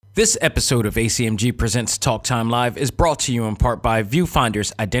This episode of ACMG Presents Talk Time Live is brought to you in part by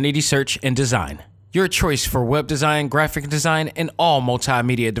Viewfinder's Identity Search and Design. Your choice for web design, graphic design, and all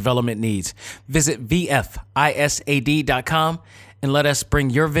multimedia development needs. Visit VFISAD.com and let us bring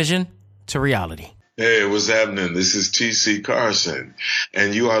your vision to reality. Hey, what's happening? This is TC Carson,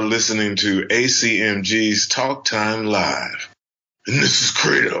 and you are listening to ACMG's Talk Time Live. And this is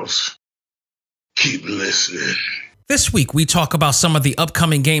Kratos. Keep listening. This week, we talk about some of the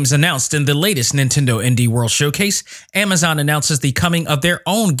upcoming games announced in the latest Nintendo Indie World Showcase. Amazon announces the coming of their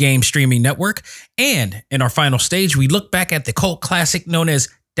own game streaming network. And in our final stage, we look back at the cult classic known as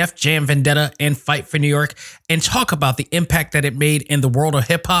Def Jam Vendetta and Fight for New York and talk about the impact that it made in the world of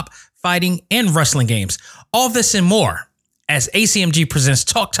hip-hop, fighting, and wrestling games. All this and more as ACMG presents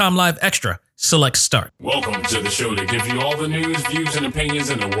Talk Time Live Extra. Select Start. Welcome to the show to give you all the news, views, and opinions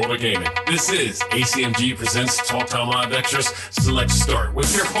in the world of gaming. This is ACMG Presents Talk Time Live Extras Select Start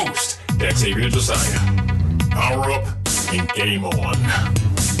with your host, Xavier Josiah. Power up and game on.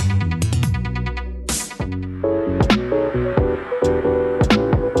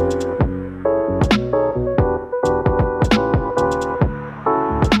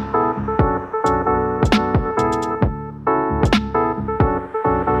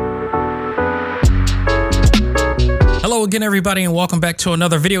 Hello again, everybody, and welcome back to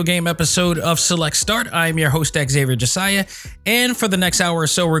another video game episode of Select Start. I am your host, Xavier Josiah, and for the next hour or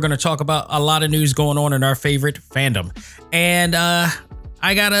so, we're going to talk about a lot of news going on in our favorite fandom. And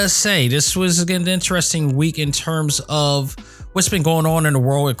I gotta say, this was again an interesting week in terms of what's been going on in the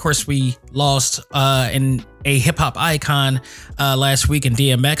world. Of course, we lost in a hip-hop icon last week in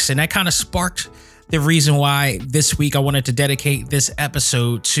DMX, and that kind of sparked the reason why this week I wanted to dedicate this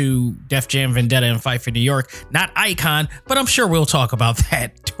episode to Def Jam Vendetta and Fight for New York. Not Icon, but I'm sure we'll talk about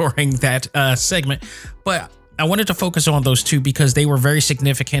that during that segment. But I wanted to focus on those two because they were very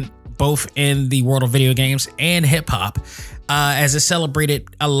significant both in the world of video games and hip hop, as it celebrated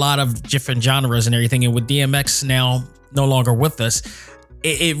a lot of different genres and everything. And with DMX now no longer with us,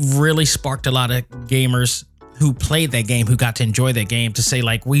 it really sparked a lot of gamers who played that game, who got to enjoy that game, to say,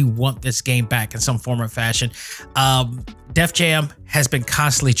 like, we want this game back in some form or fashion. Def Jam has been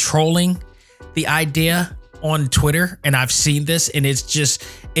constantly trolling the idea on Twitter, and I've seen this, and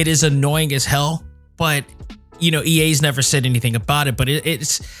it is annoying as hell. But, you know, EA's never said anything about it, but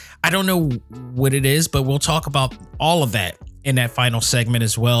it's, I don't know what it is, but we'll talk about all of that in that final segment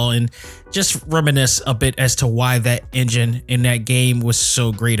as well, and just reminisce a bit as to why that engine in that game was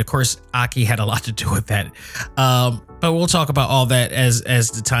so great. Of course, Aki had a lot to do with that, but we'll talk about all that as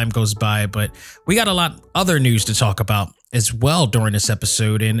the time goes by. But we got a lot other news to talk about as well during this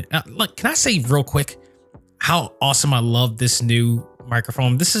episode. And look, can I say real quick how awesome I love this new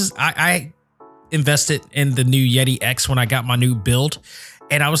microphone? This is I invested in the new Yeti X when I got my new build,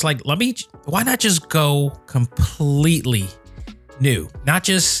 and I was like, why not just go completely new? Not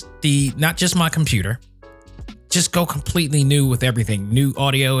just my computer, just go completely new with everything, new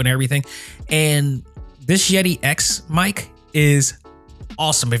audio and everything. And this Yeti X mic is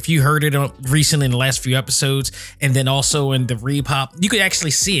awesome. If you heard it recently in the last few episodes, and then also in the Repop, you could actually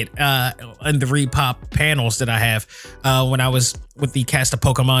see it in the Repop panels that I have when I was with the cast of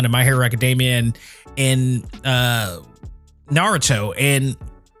Pokemon and My Hero Academia and Naruto, and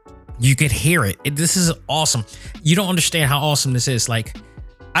you could hear it. This is awesome. You don't understand how awesome this is. Like,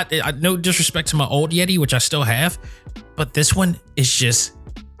 I no disrespect to my old Yeti, which I still have, but this one is just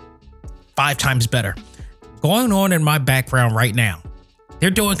 5 times better. Going on in my background right now,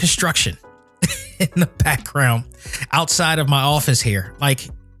 they're doing construction in the background outside of my office here. Like,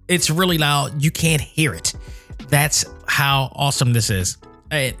 it's really loud. You can't hear it. That's how awesome this is.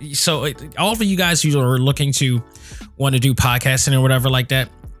 So all of you guys who are looking to want to do podcasting or whatever like that,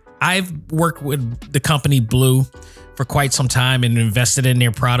 I've worked with the company Blue for quite some time and invested in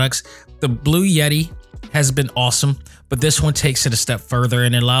their products. The Blue Yeti has been awesome, but this one takes it a step further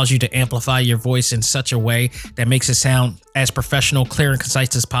and it allows you to amplify your voice in such a way that makes it sound as professional, clear, and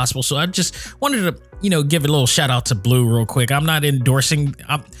concise as possible. So I just wanted to, give a little shout out to Blue real quick. I'm not endorsing.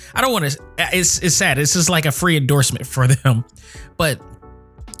 I don't want to. It's sad. It's just like a free endorsement for them, but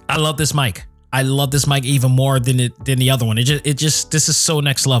I love this mic. I love this mic even more than the other one. This is so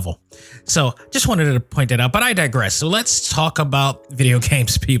next level. So just wanted to point that out, but I digress. So let's talk about video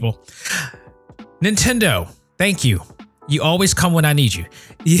games, people. Nintendo, thank you. You always come when I need you,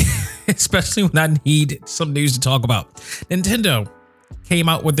 especially when I need some news to talk about. Nintendo came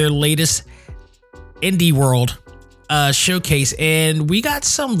out with their latest Indie World showcase, and we got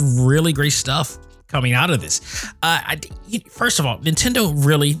some really great stuff coming out of this. First of all, Nintendo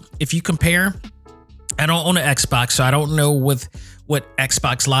really, if you compare I don't own an Xbox, so I don't know what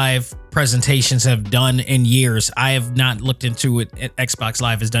Xbox Live presentations have done in years. I have not looked into what Xbox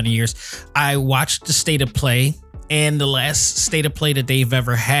Live has done in years. I watched the State of Play, and the last State of Play that they've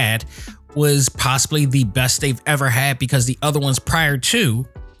ever had was possibly the best they've ever had, because the other ones prior to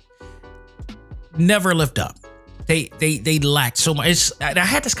never lived up. They lacked so much. I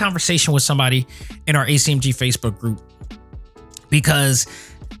had this conversation with somebody in our ACMG Facebook group, because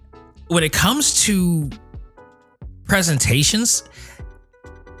when it comes to presentations,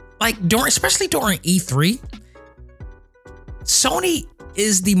 like especially during E3, Sony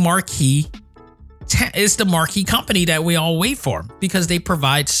is the marquee company that we all wait for, because they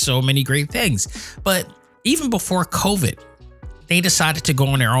provide so many great things. But even before COVID, they decided to go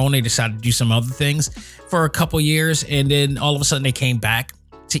on their own. They decided to do some other things for a couple years, and then all of a sudden they came back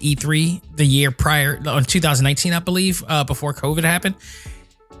to E3 the year prior, in 2019, I believe, before COVID happened.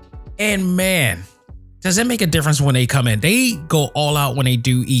 And man, does it make a difference when they come in? They go all out when they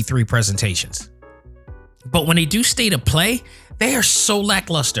do E3 presentations. But when they do State of Play, they are so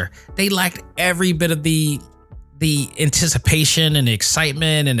lackluster. They lacked every bit of the anticipation and the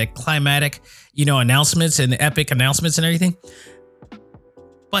excitement and the climatic, announcements and the epic announcements and everything.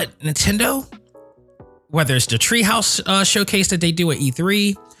 But Nintendo, whether it's the Treehouse showcase that they do at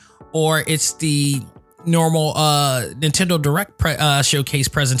E3, or it's the normal Nintendo Direct showcase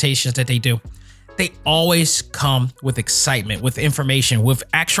presentations that they do, they always come with excitement, with information, with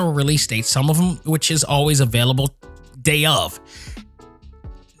actual release dates, some of them which is always available day of.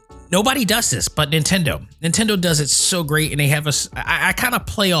 Nobody does this but Nintendo. Nintendo does it so great, and they have I kind of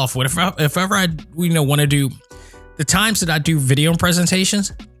play off with if ever I want to do the times that I do video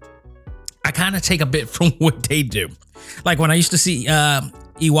presentations, I kind of take a bit from what they do. Like when I used to see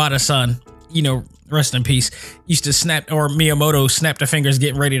Iwata-san, rest in peace, used to snap, or Miyamoto snap their fingers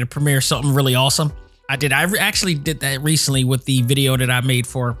getting ready to premiere something really awesome. I actually did that recently with the video that I made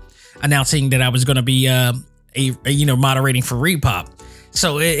for announcing that I was going to be moderating for Repop.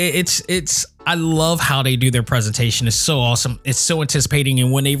 So it's I love how they do their presentation. It's so awesome. It's so anticipating,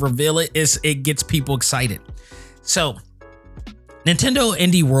 and when they reveal it, it gets people excited. So Nintendo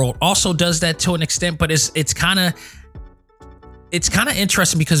Indie World also does that to an extent, but it's kind of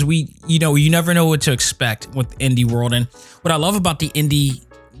interesting, because you never know what to expect with Indie World. And what I love about the indie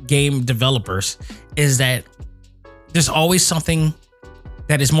game developers is that there's always something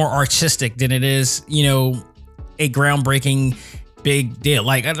that is more artistic than it is, a groundbreaking big deal.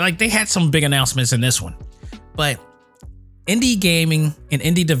 Like they had some big announcements in this one, but indie gaming and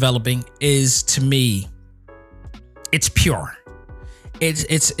indie developing is, to me, it's pure.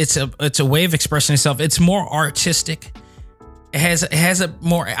 It's a way of expressing itself. It's more artistic. It has a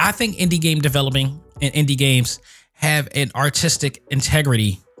more, I think indie game developing and indie games have an artistic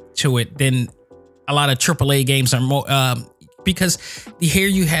integrity to it than a lot of AAA games are more, because here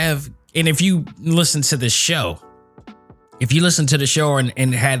you have, and if you listen to the show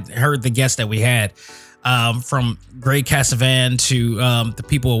and had heard the guests that we had, from Greg Casavan to the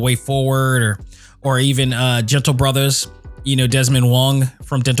people at Way Forward, or even Gentle Brothers, Desmond Wong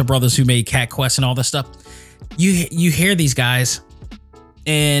from Gentle Brothers, who made Cat Quest and all this stuff. You hear these guys,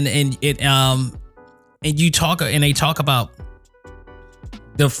 and they talk about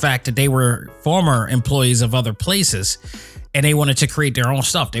the fact that they were former employees of other places, and they wanted to create their own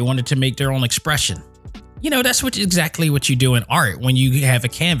stuff. They wanted to make their own expression. That's exactly what you do in art when you have a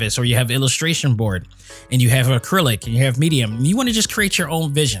canvas, or you have illustration board, and you have acrylic, and you have medium. You want to just create your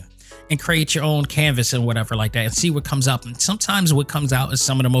own vision and create your own canvas and whatever like that, and see what comes up. And sometimes what comes out is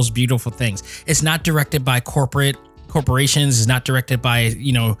some of the most beautiful things. It's not directed by corporations. It's not directed by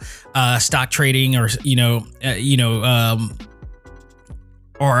stock trading, or it's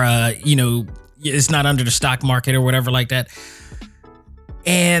not under the stock market or whatever like that.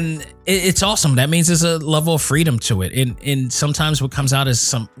 And it's awesome. That means there's a level of freedom to it. And sometimes what comes out is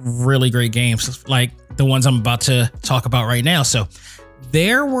some really great games, like the ones I'm about to talk about right now. So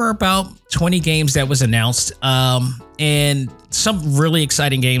there were about 20 games that was announced, and some really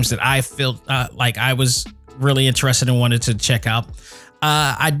exciting games that I felt like I was really interested and wanted to check out.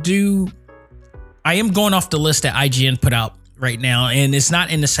 I am going off the list that IGN put out right now, and it's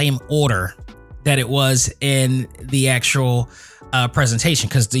not in the same order that it was in the actual presentation,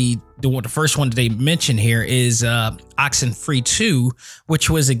 because the first one that they mentioned here is Oxenfree 2, which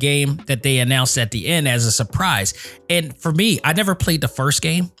was a game that they announced at the end as a surprise. And for me, I never played the first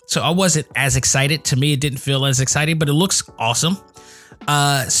game, so I wasn't as excited. To me, it didn't feel as exciting, but it looks awesome.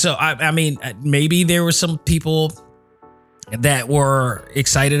 So I mean, maybe there were some people that were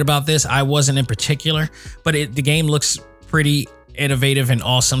excited about this. I wasn't in particular, but the game looks pretty innovative and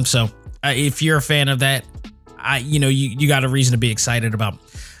awesome. So if you're a fan of that, you got a reason to be excited about.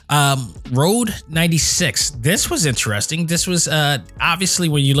 Road 96. This was interesting. This was obviously,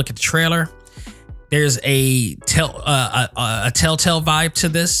 when you look at the trailer, there's a Telltale vibe to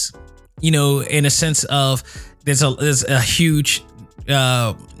this. In a sense of there's a huge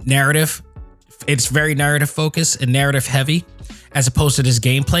narrative. It's very narrative focused and narrative heavy, as opposed to this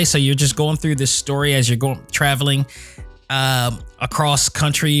gameplay. So you're just going through this story as you're traveling across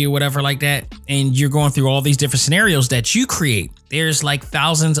country or whatever like that, and you're going through all these different scenarios that you create. There's like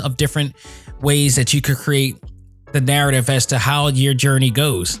thousands of different ways that you could create the narrative as to how your journey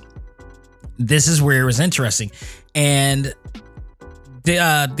goes. This is where it was interesting, and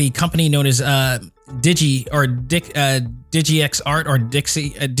the company known as Digix Art or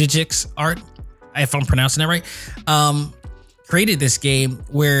Digix Art, if I'm pronouncing that right, created this game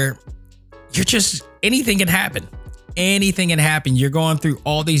where you're just anything can happen. Anything can happen. You're going through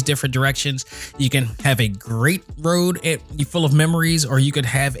all these different directions. You can have a great road full of memories, or you could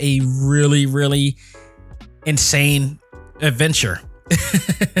have a really, really insane adventure.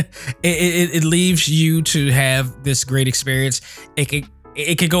 It leaves you to have this great experience.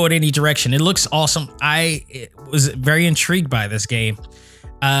 It could go in any direction. It looks awesome. I was very intrigued by this game.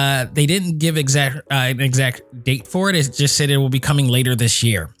 They didn't give an exact date for it. It just said it will be coming later this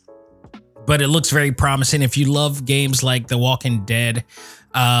year. But it looks very promising. If you love games like The Walking Dead,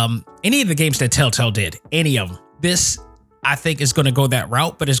 any of the games that Telltale did, any of them, this I think is going to go that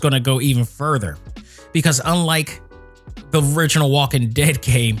route, but it's going to go even further, because unlike the original Walking Dead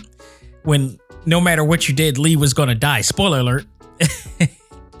game, when no matter what you did, Lee was going to die. Spoiler alert.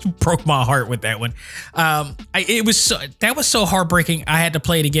 Broke my heart with that one. That was so heartbreaking. I had to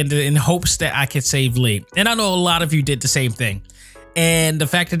play it again in hopes that I could save Lee. And I know a lot of you did the same thing. And the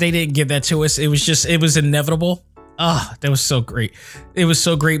fact that they didn't give that to us, it was inevitable. That was so great. It was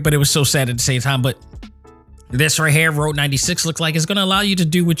so great, but it was so sad at the same time. But this right here, Road 96, looks like it's going to allow you to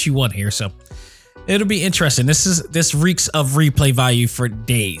do what you want here. So it'll be interesting. This reeks of replay value for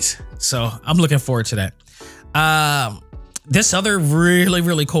days. So I'm looking forward to that. This other really,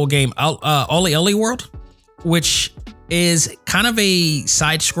 really cool game, OlliOlli World, which is kind of a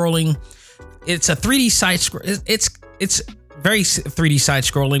side-scrolling. It's a 3D side-scroll. It's very 3D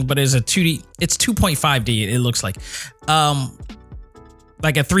side-scrolling, but it's a 2D. It's 2.5D. It looks like a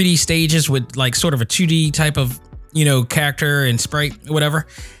 3D stages with like sort of a 2D type of character and sprite, whatever,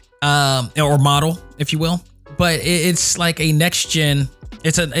 or model, if you will. But it's like a next gen.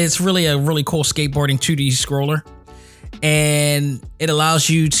 It's really a really cool skateboarding 2D scroller, and it allows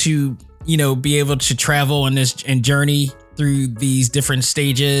you to be able to travel and journey through these different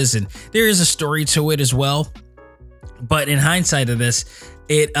stages, and there is a story to it as well. But in hindsight of this,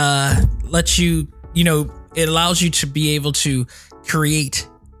 it lets you, it allows you to be able to create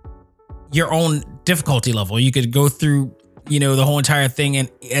your own difficulty level. You could go through, the whole entire thing and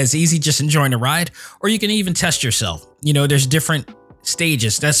as easy just enjoying the ride, or you can even test yourself. There's different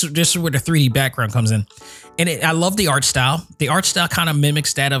stages. That's just where the 3D background comes in. And I love the art style. The art style kind of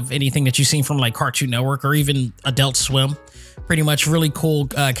mimics that of anything that you've seen from like Cartoon Network or even Adult Swim. Pretty much really cool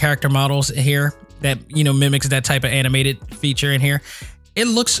character models here that mimics that type of animated feature in here. It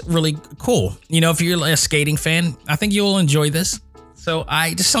looks really cool. If you're a skating fan, I think you'll enjoy this. So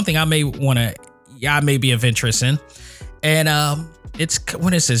just something I may be of interest in. And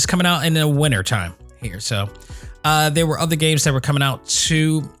when is this? Coming out in the winter time here. So there were other games that were coming out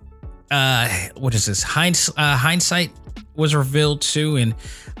too. What is this? Hindsight was revealed too, and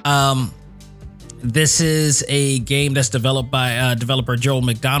this is a game that's developed by developer Joel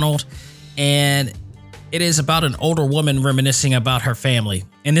McDonald. And it is about an older woman reminiscing about her family.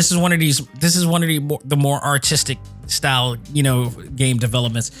 And this is one of the more artistic style, game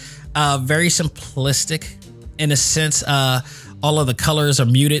developments. Very simplistic in a sense. All of the colors are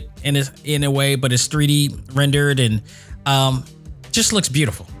muted in a way, but it's 3D rendered and just looks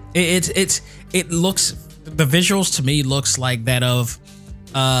beautiful. It looks, the visuals to me looks like that of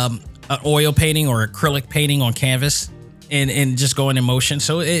an oil painting or acrylic painting on canvas. And just going in motion.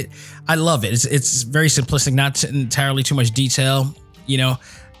 So I love it. It's very simplistic, not entirely too much detail.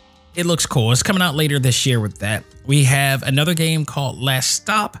 It looks cool. It's coming out later this year with that. We have another game called Last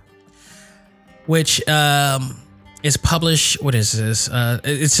Stop, which is published. What is this?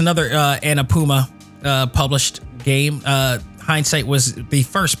 It's another Annapurna published game. Hindsight was the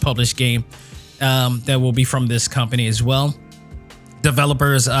first published game that will be from this company as well.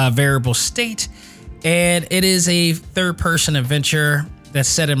 Developers Variable State. And it is a third-person adventure that's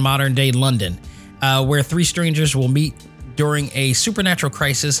set in modern-day London, where three strangers will meet during a supernatural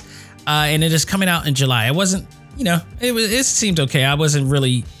crisis, and it is coming out in July. It wasn't, it seemed okay. I wasn't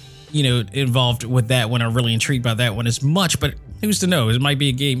really involved with that one, are really intrigued by that one as much. But who's to know? It might be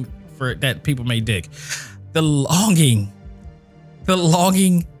a game for that people may dig. The Longing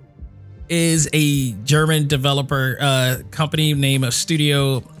is a German developer company named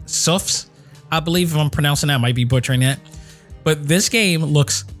Studio Sufs. I believe if I'm pronouncing that, I might be butchering that. But this game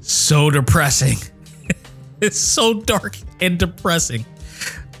looks so depressing. It's so dark and depressing.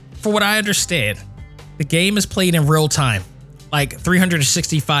 For what I understand, the game is played in real time, like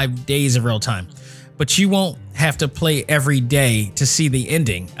 365 days of real time. But you won't have to play every day to see the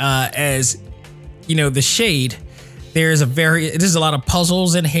ending. As you know, the Shade, there's a lot of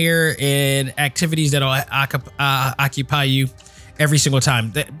puzzles in here and activities that'll occupy you every single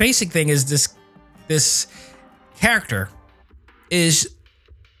time. The basic thing is this character is,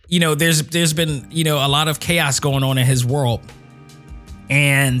 there's been, a lot of chaos going on in his world,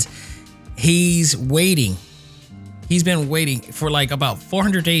 and he's waiting. He's been waiting for like about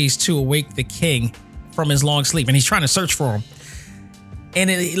 400 days to awake the king from his long sleep, and he's trying to search for him. And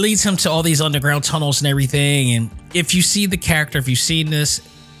it leads him to all these underground tunnels and everything. And if you see the character, if you've seen this,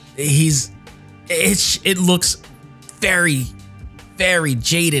 it looks very, very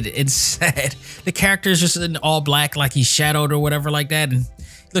jaded and sad. The character is just in all black, like he's shadowed or whatever like that. And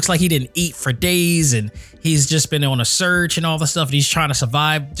it looks like he didn't eat for days, and he's just been on a search and all the stuff. And he's trying to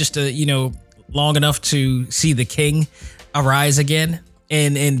survive just to, long enough to see the king arise again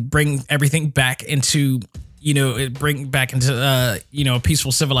and bring everything back into, bring back into, a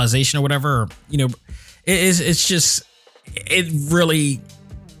peaceful civilization or whatever. Or, it really,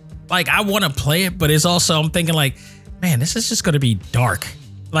 like, I want to play it, but it's also, I'm thinking like, man, this is just going to be dark.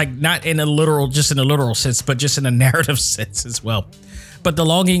 Like, not in a literal sense, but just in a narrative sense as well. But The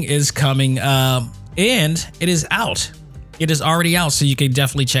Longing is coming, and it is out. It is already out, so you can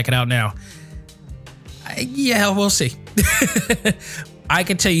definitely check it out now. Yeah, we'll see. I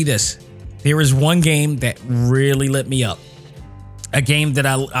can tell you this. There is one game that really lit me up. A game that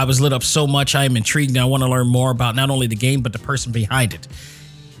I was lit up so much, I am intrigued and I want to learn more about not only the game, but the person behind it.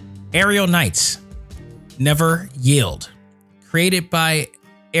 Aerial Knights, Never Yield. Created by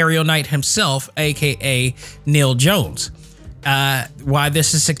Aerial Knight himself, aka Neil Jones. Why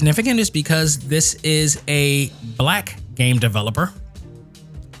this is significant is because this is a black game developer.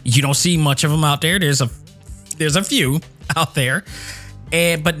 You don't see much of them out there. There's a few out there,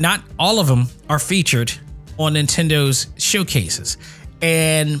 but not all of them are featured on Nintendo's showcases.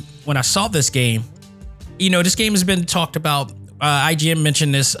 And when I saw this game, this game has been talked about. IGN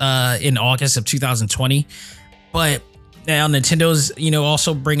mentioned this in August of 2020, but now Nintendo's,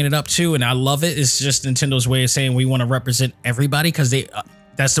 also bringing it up too, and I love it. It's just Nintendo's way of saying we want to represent everybody, because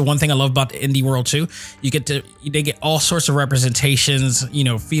that's the one thing I love about the indie world too. They get all sorts of representations,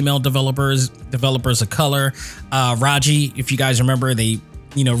 female developers of color. Raji, if you guys remember, they,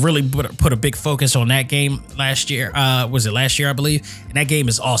 really put a big focus on that game last year. Was it last year, I believe? And that game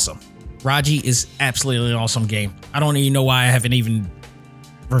is awesome. Raji is absolutely an awesome game. I don't even know why I haven't even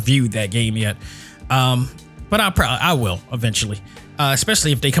reviewed that game yet. But I will eventually,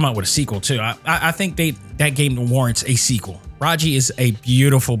 especially if they come out with a sequel too. I think that game warrants a sequel. Raji is a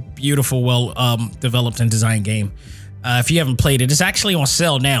beautiful, beautiful, well developed and designed game. If you haven't played it, it's actually on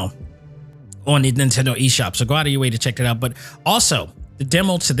sale now on the Nintendo eShop. So go out of your way to check that out. But also, the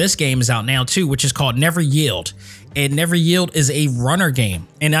demo to this game is out now too, which is called Never Yield. And Never Yield is a runner game.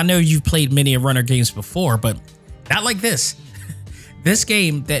 And I know you've played many runner games before, but not like this. This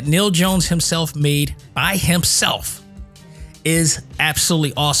game that Neil Jones himself made by himself is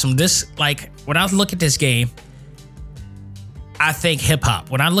absolutely awesome. When I look at this game, I think hip hop.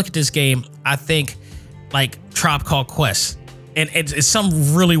 When I look at this game, I think like Tribe Called Quest. And it's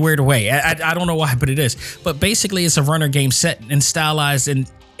some really weird way. I don't know why, but it is. But basically, it's a runner game set and stylized in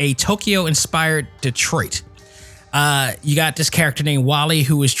a Tokyo-inspired Detroit. You got this character named Wally,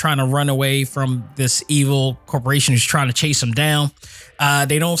 who is trying to run away from this evil corporation who's trying to chase him down.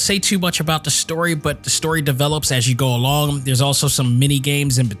 They don't say too much about the story, but the story develops as you go along. There's also some mini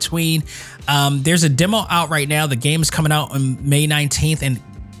games in between. There's a demo out right now. The game is coming out on May 19th, and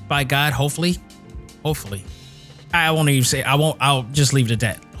by God, hopefully, I won't even say, I'll just leave it at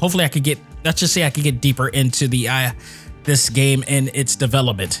that. Hopefully let's just say I could get deeper into this game and its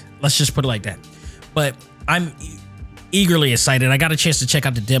development. Let's just put it like that. But I'm eagerly excited. I got a chance to check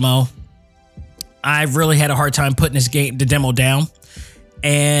out the demo. I really had a hard time putting the demo down.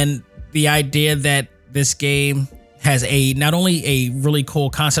 And the idea that this game has not only a really cool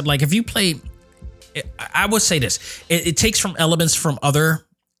concept, like if you play, I would say this, it takes from elements from other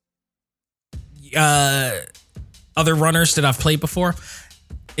runners that I've played before.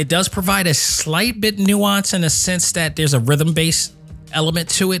 It does provide a slight bit nuance in the sense that there's a rhythm base element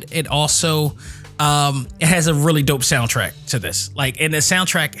to it. It also it has a really dope soundtrack to this. Like, and the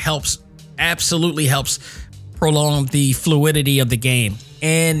soundtrack absolutely helps prolong the fluidity of the game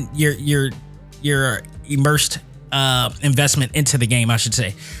and your immersed investment into the game, I should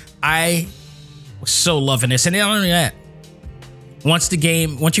say. I was so loving this. And not only that, once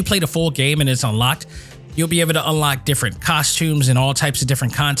you play the full game and it's unlocked, you'll be able to unlock different costumes and all types of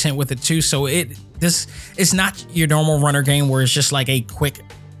different content with it too. So this is not your normal runner game where it's just like a quick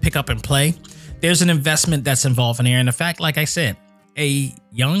pick up and play. There's an investment that's involved in here. And the fact, like I said, a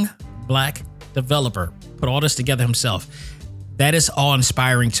young black developer put all this together himself, that is all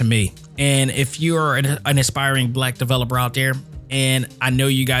inspiring to me. And if you're an aspiring black developer out there, and I know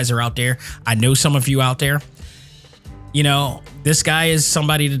you guys are out there, I know some of you out there, you know, this guy is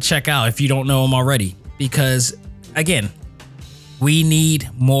somebody to check out if you don't know him already. Because again, we need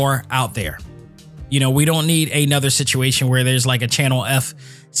more out there. You know, we don't need another situation where there's like a Channel F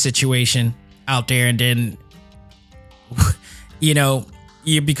situation out there and then, you know,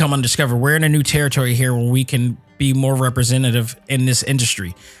 you become undiscovered. We're in a new territory here where we can be more representative in this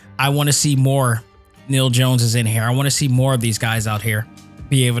industry. I want to see more Neil Jones is in here. I want to see more of these guys out here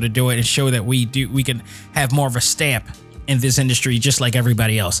be able to do it and show that we can have more of a stamp in this industry, just like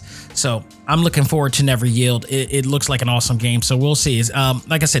everybody else. So I'm looking forward to Never Yield. It looks like an awesome game. So we'll see.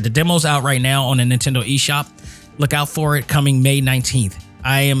 Like I said, the demo's out right now on the Nintendo eShop. Look out for it coming May 19th.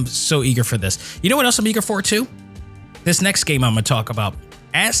 I am so eager for this. You know what else I'm eager for too? This next game I'm going to talk about,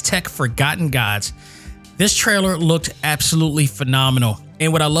 Aztec Forgotten Gods. This trailer looked absolutely phenomenal.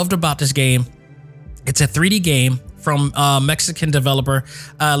 And what I loved about this game, it's a 3D game from Mexican developer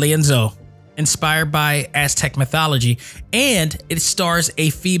Lienzo, inspired by Aztec mythology, and it stars a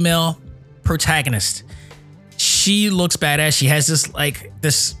female protagonist. She looks badass. She has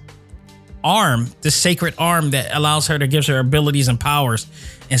this arm, this sacred arm that allows her to give her abilities and powers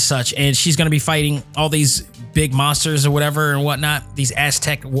and such. And she's going to be fighting all these big monsters or whatever and whatnot, these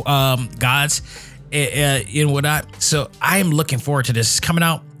Aztec gods and whatnot. So I am looking forward to this. It's coming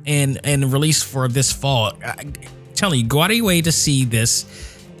out and released for this fall. I'm telling you, go out of your way to see this.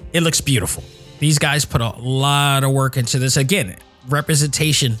 It looks beautiful. These guys put a lot of work into this. Again,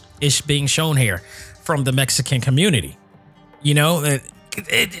 representation is being shown here from the Mexican community. You know,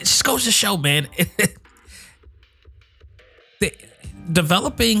 it just goes to show, man.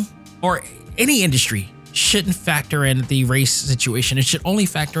 Developing or any industry shouldn't factor in the race situation. It should only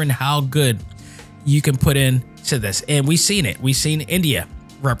factor in how good you can put into this. And we've seen it. We've seen India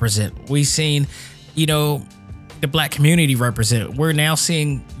represent. We've seen, you know, the black community represent. We're now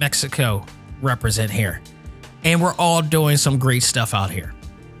seeing Mexico represent here. And we're all doing some great stuff out here.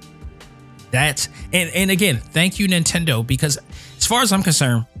 And again, thank you, Nintendo, because as far as I'm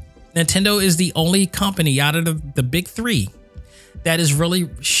concerned, Nintendo is the only company out of the big three that is really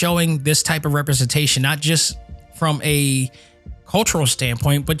showing this type of representation, not just from a cultural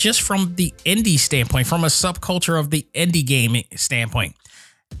standpoint, but just from the indie standpoint, from a subculture of the indie gaming standpoint.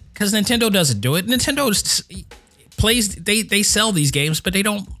 Because Nintendo doesn't do it. Nintendo plays, they sell these games, but they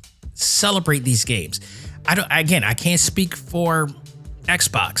don't celebrate these games. I can't speak for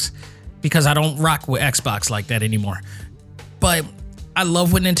Xbox because I don't rock with Xbox like that anymore. But I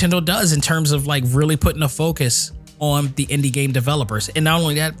love what Nintendo does in terms of like really putting a focus on the indie game developers. And not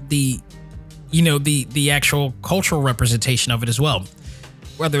only that, the actual cultural representation of it as well.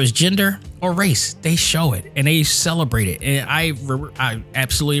 Whether it's gender or race, they show it and they celebrate it. And I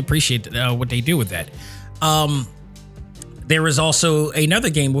absolutely appreciate what they do with that. There is also another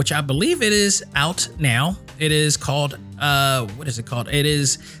game, which I believe it is out now. It is called, what is it called?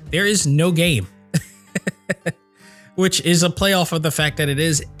 There Is No Game, which is a play off of the fact that it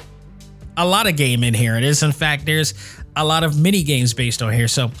is a lot of game in here. It is, in fact, there's a lot of mini games based on here.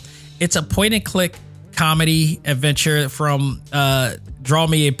 So it's a point and click comedy adventure from Draw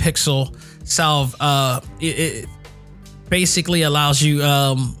Me a Pixel Salve. It basically allows you,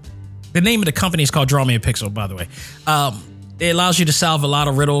 the name of the company is called Draw Me a Pixel, by the way. It allows you to solve a lot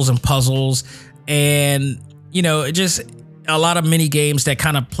of riddles and puzzles and, you know, just a lot of mini games that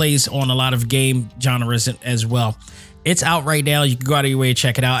kind of plays on a lot of game genres as well. It's out right now. You can go out of your way to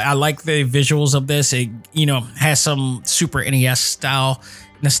check it out. I like the visuals of this. It, you know, has some Super NES style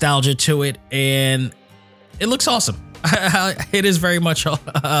nostalgia to it, and it looks awesome. It is very much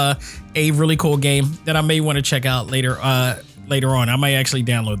a really cool game that I may want to check out later on. I might actually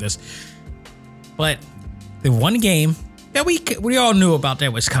download this. But the one game that we all knew about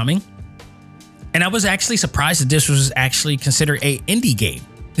that was coming, and I was actually surprised that this was actually considered a indie game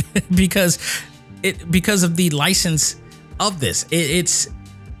because of the license of this.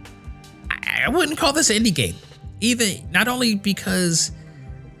 I wouldn't call this an indie game. not only because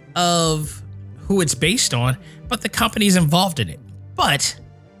of who it's based on, but the companies involved in it. But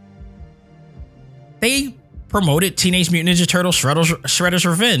they promoted Teenage Mutant Ninja Turtles Shredder's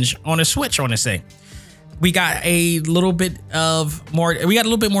Revenge on a Switch on this thing. We got a little bit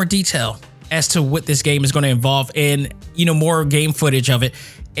more detail as to what this game is going to involve, and more game footage of it.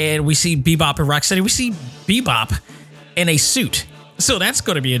 And we see Bebop and Rocksteady. We see Bebop in a suit, so that's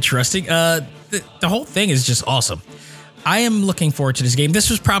going to be interesting. The whole thing is just awesome. I am looking forward to this game. This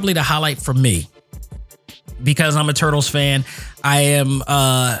was probably the highlight for me because I'm a Turtles fan. I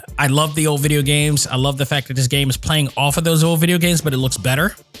love the old video games. I love the fact that this game is playing off of those old video games, but it looks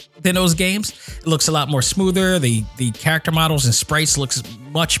better than those games. It looks a lot more smoother. The character models and sprites looks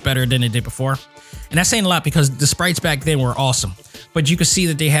much better than it did before. And that's saying a lot because the sprites back then were awesome. But you can see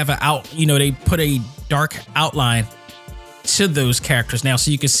that they have they put a dark outline to those characters now, so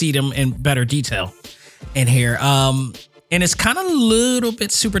you can see them in better detail in here. And it's kind of a little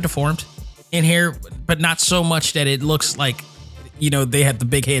bit super deformed in here, but not so much that it looks like, they have the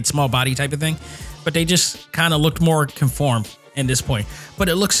big head, small body type of thing. But they just kind of looked more conformed in this point. But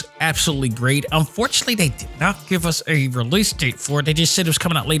it looks absolutely great. Unfortunately, they did not give us a release date for it. They just said it was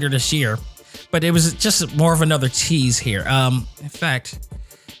coming out later this year. But it was just more of another tease here. In fact,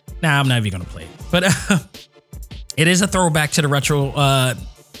 I'm not even going to play it. But it is a throwback to the retro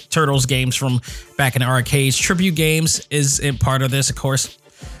Turtles games from back in the arcades. Tribute Games is in part of this, of course.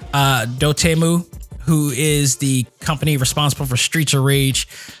 Dotemu, who is the company responsible for Streets of Rage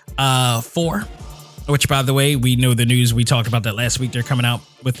 4, which, by the way, we know the news. We talked about that last week. They're coming out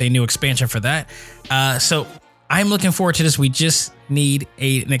with a new expansion for that. So I'm looking forward to this. We just need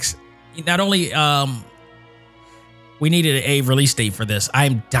not only we needed a release date for this.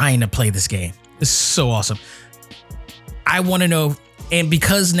 I'm dying to play this game. It's so awesome. I want to know, and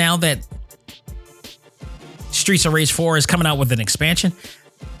because now that Streets of Rage 4 is coming out with an expansion,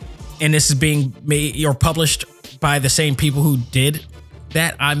 and this is being made or published by the same people who did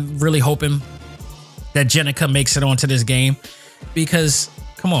that, I'm really hoping that Jenica makes it onto this game, because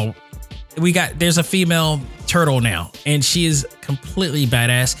come on, there's a female turtle now, and she is completely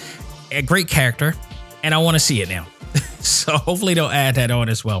badass, a great character, and I want to see it now. So hopefully they'll add that on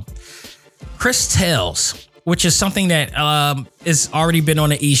as well. Cris Tales, which is something that is already been on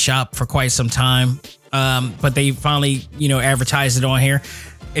the eShop for quite some time, but they finally advertised it on here.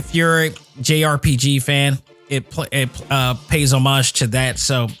 If you're a JRPG fan, it pays homage to that.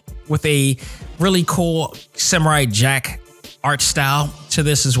 So with a really cool Samurai Jack art style to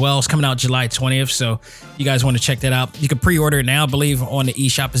this as well. It's coming out July 20th. So you guys want to check that out. You can pre-order it now, I believe, on the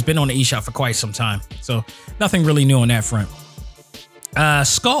eShop. It's been on the eShop for quite some time. So nothing really new on that front.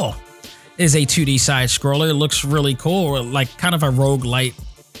 Skull is a 2D side scroller. It looks really cool, like kind of a roguelite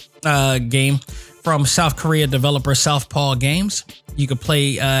game from South Korea developer Southpaw Games. You can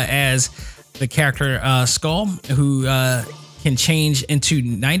play as the character Skull, who can change into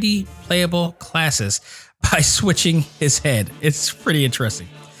 90 playable classes by switching his head. It's pretty interesting.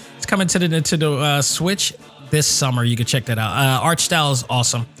 It's coming to the Nintendo Switch this summer. You can check that out. Art style is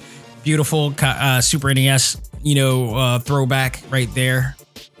awesome. Beautiful Super NES, throwback right there.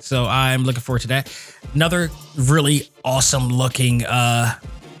 So I'm looking forward to that. Another really awesome looking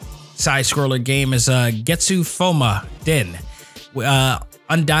side-scroller game is Getsu Foma Den,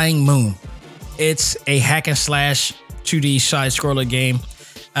 Undying Moon. It's a hack and slash 2D side-scroller game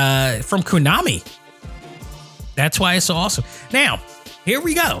from Konami. That's why it's so awesome. Now, here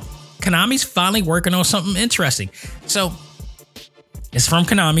we go. Konami's finally working on something interesting. So it's from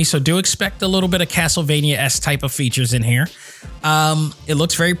Konami, so do expect a little bit of Castlevania-esque type of features in here. It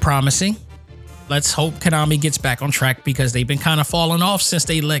looks very promising. Let's hope Konami gets back on track, because they've been kind of falling off since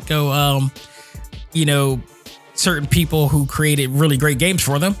they let go, certain people who created really great games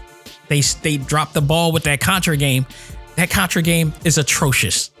for them. They dropped the ball with that Contra game. That Contra game is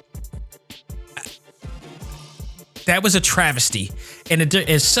atrocious. That was a travesty, and it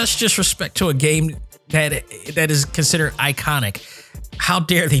is such disrespect to a game that is considered iconic. How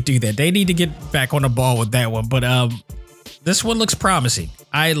dare they do that? They need to get back on the ball with that one. But this one looks promising.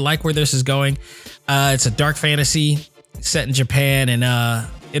 I like where this is going. It's a dark fantasy set in Japan, and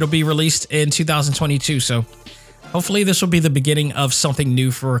it'll be released in 2022. So hopefully this will be the beginning of something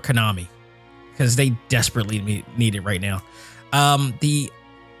new for Konami, because they desperately need it right now. The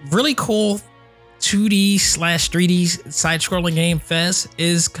really cool 2D/3D side-scrolling game Fez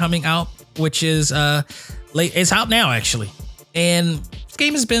is coming out, which is late. It's out now, actually, and this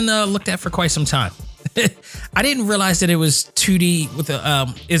game has been looked at for quite some time. I didn't realize that it was 2D with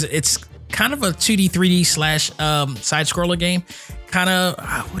a it's kind of a 2D 3D / side-scroller game. Kind of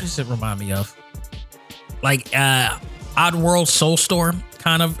what does it remind me of? like Oddworld Soulstorm,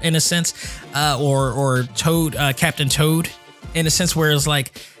 kind of in a sense, or Toad, Captain Toad, in a sense, where it's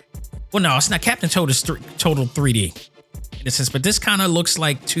like, well, no, it's not. Captain Toad is total 3D in a sense, but this kind of looks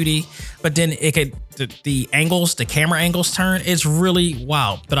like 2D. But then it could the angles, the camera angles turn. It's really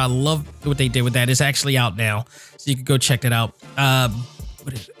wild. But I love what they did with that. It's actually out now, so you can go check that out.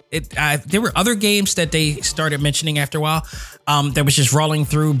 What is it? There were other games that they started mentioning after a while. That was just rolling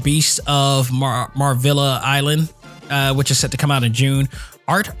through. Beasts of Marvilla Island, which is set to come out in June.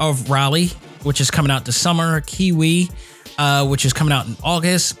 Art of Raleigh, which is coming out this summer. Kiwi, which is coming out in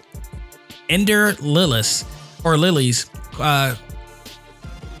August. Ender Lilies,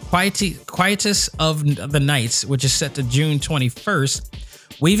 Quietus of the Nights, which is set to June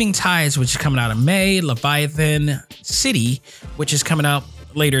 21st. Weaving Tides, which is coming out in May. Leviathan City, which is coming out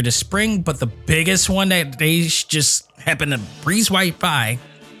later this spring. But the biggest one that they just happened to breeze right by,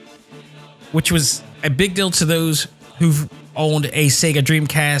 which was a big deal to those who've owned a Sega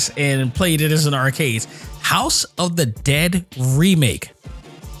Dreamcast and played it as an arcade. House of the Dead remake.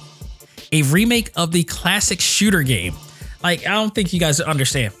 A remake of the classic shooter game. Like, I don't think you guys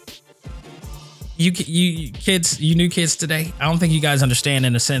understand. You kids, you new kids today, I don't think you guys understand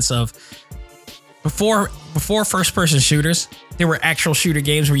in the sense of before first person shooters, there were actual shooter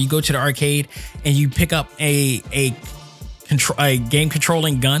games where you go to the arcade and you pick up a game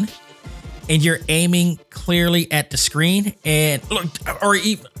controlling gun and you're aiming clearly at the screen, and or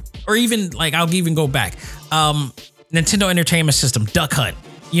even like, I'll even go back. Nintendo Entertainment System, Duck Hunt.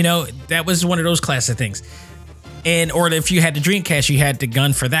 You know, that was one of those classic things. And or if you had the Dreamcast, you had the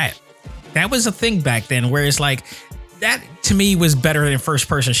gun for that. That was a thing back then, where it's like, that to me was better than first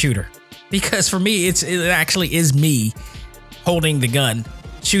person shooter, because for me it actually is me holding the gun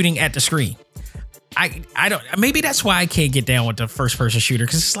shooting at the screen. I don't, maybe that's why I can't get down with the first person shooter,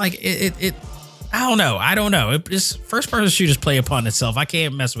 because it's like it I don't know. It's first person shooters play upon itself. I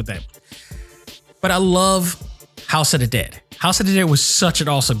can't mess with that. But I love House of the Dead. House of the Dead was such an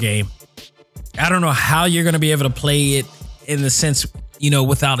awesome game. I don't know how you're going to be able to play it in the sense, you know,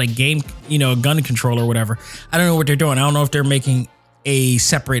 without a game, you know, a gun controller or whatever. I don't know what they're doing. I don't know if they're making a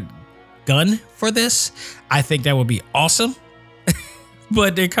separate gun for this. I think that would be awesome.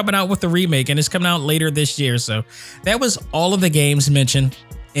 But they're coming out with the remake, and it's coming out later this year. So that was all of the games mentioned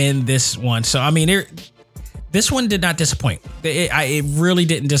in this one. So, I mean, this one did not disappoint. It really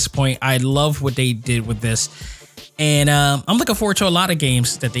didn't disappoint. I love what they did with this. And I'm looking forward to a lot of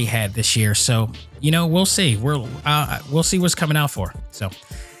games that they had this year. So, you know, we'll see. We'll see what's coming out for. So,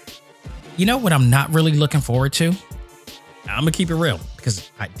 you know what I'm not really looking forward to? I'm going to keep it real,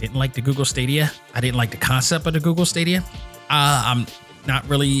 because I didn't like the Google Stadia. I didn't like the concept of the Google Stadia. I'm not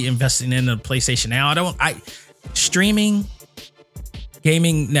really investing in the PlayStation Now. Streaming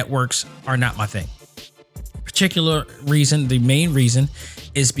gaming networks are not my thing. The main reason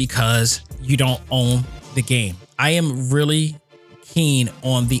is because you don't own the game. I am really keen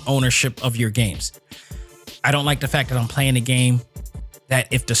on the ownership of your games. I don't like the fact that I'm playing a game that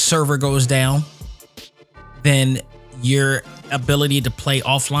if the server goes down, then your ability to play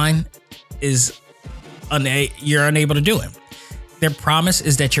offline is you're unable to do it. Their promise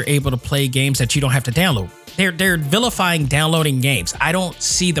is that you're able to play games that you don't have to download. They're vilifying downloading games. I don't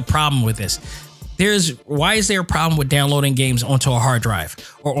see the problem with this. Why is there a problem with downloading games onto a hard drive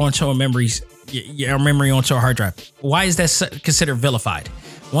or onto a memory onto a hard drive? Why is that considered vilified?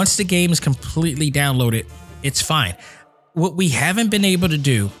 Once the game is completely downloaded, it's fine. What we haven't been able to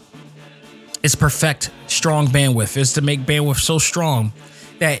do is perfect strong bandwidth, is to make bandwidth so strong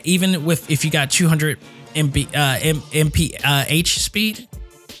that even if you got 200 mph speed,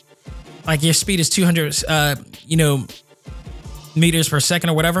 like your speed is 200 meters per second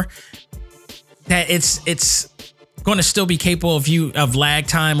or whatever, that it's going to still be capable of lag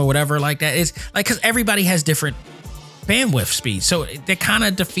time or whatever like that. It's like, because everybody has different bandwidth speed, so that kind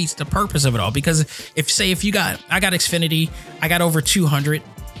of defeats the purpose of it all. Because if you got, I got Xfinity, I got over 200,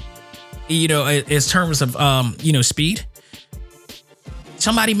 you know, in terms of speed.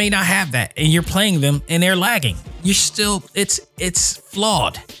 Somebody may not have that, and you're playing them and they're lagging. You're still, it's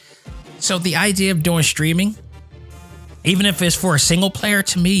flawed. So the idea of doing streaming, even if it's for a single player,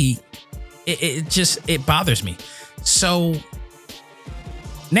 to me, it bothers me. So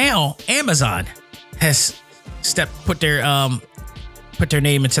now Amazon has put their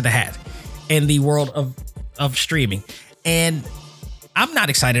name into the hat in the world of streaming, and I'm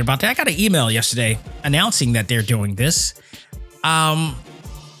not excited about that. I got an email yesterday announcing that they're doing this, and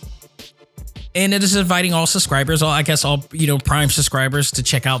it is inviting all subscribers, all Prime subscribers, to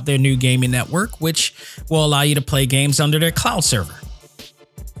check out their new gaming network, which will allow you to play games under their cloud server.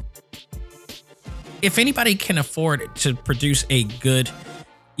 if anybody can afford to produce a good,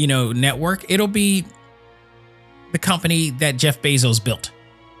 network, it'll be the company that Jeff Bezos built,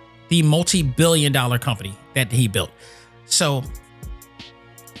 the multi-billion-dollar company that he built. So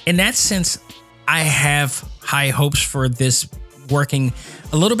in that sense, I have high hopes for this working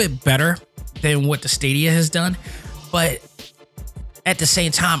a little bit better than what the Stadia has done. But at the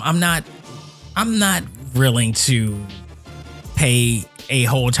same time, I'm not willing to pay a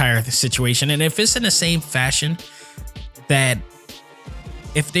whole entire situation. And if it's in the same fashion that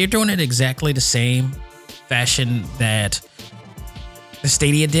if they're doing it exactly the same fashion that the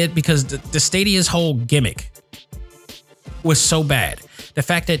Stadia did, because the Stadia's whole gimmick was so bad. The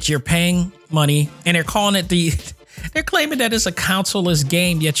fact that you're paying money and they're calling it they're claiming that it's a console-less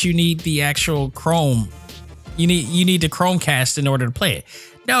game, yet you need the actual Chrome. You need the Chromecast in order to play it.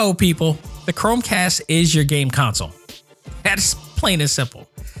 No, people, the Chromecast is your game console. That's plain and simple.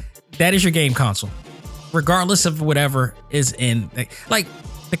 That is your game console, regardless of whatever is in. Like,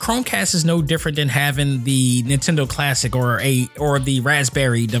 the Chromecast is no different than having the Nintendo Classic or the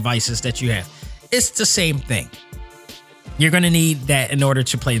Raspberry devices that you have. It's the same thing. You're gonna need that in order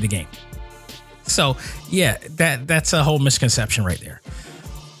to play the game. So yeah, that's a whole misconception right there.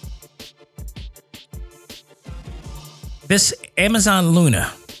 This Amazon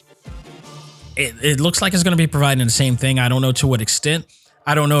Luna, it looks like it's going to be providing the same thing. I don't know to what extent.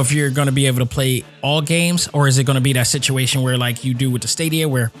 I don't know if you're going to be able to play all games, or is it going to be that situation where like you do with the Stadia,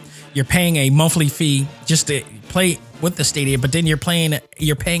 where you're paying a monthly fee just to play with the Stadia, but then you're paying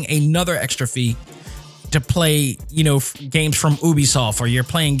another extra fee to play, games from Ubisoft, or you're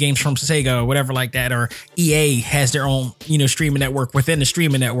playing games from Sega or whatever like that, or EA has their own, streaming network within the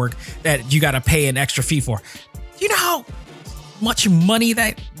streaming network that you got to pay an extra fee for. You know how much money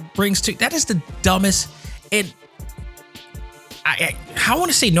that brings to? That is the dumbest. And I want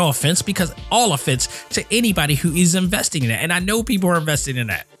to say no offense, because all offense to anybody who is investing in that. And I know people are investing in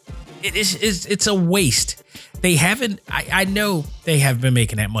that. It's a waste. They haven't, I know they have been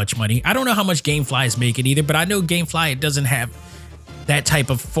making that much money. I don't know how much GameFly is making either, but I know GameFly doesn't have that type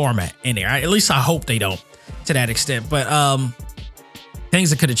of format in there. At least I hope they don't to that extent. But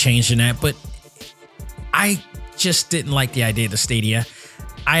things that could have changed in that. But I just didn't like the idea of the Stadia.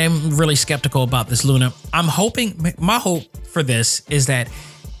 I am really skeptical about this Luna. I'm hoping, my hope for this is that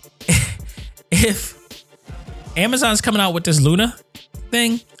if Amazon's coming out with this Luna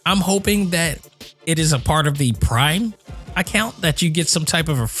thing, I'm hoping that it is a part of the Prime account, that you get some type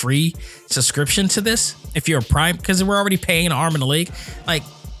of a free subscription to this if you're a Prime, because we're already paying an arm and a leg. Like,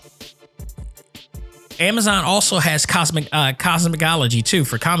 Amazon also has Cosmicology too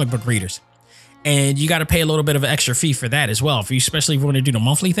for comic book readers, and you got to pay a little bit of an extra fee for that as well, especially if you want to do the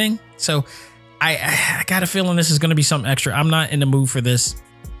monthly thing. So I got a feeling this is going to be something extra. I'm not in the mood for this.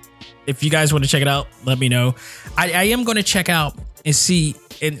 If you guys want to check it out, let me know. I am going to check out and see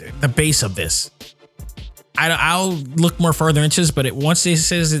the base of this. I'll look more further into this, but once it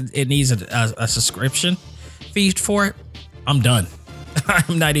says it needs a subscription fee for it, I'm done.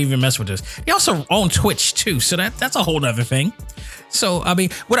 I'm not even messing with this. They also own Twitch too, so that's a whole nother thing. So I mean,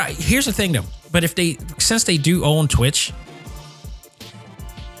 here's the thing though. But since they do own Twitch,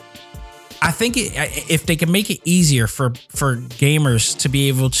 I think if they can make it easier for gamers to be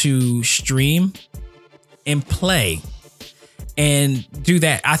able to stream and play and do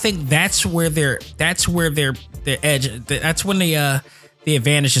that, I think that's where their edge. That's when the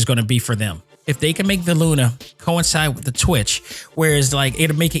advantage is going to be for them. If they can make the Luna coincide with the Twitch, whereas like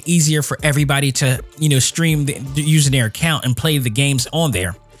it'll make it easier for everybody to stream using their account and play the games on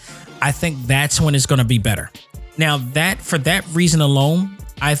there, I think that's when it's going to be better. Now for that reason alone,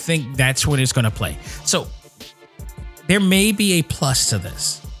 I think that's when it's going to play. So there may be a plus to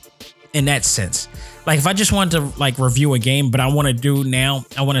this in that sense. Like if I just wanted to like review a game, but I want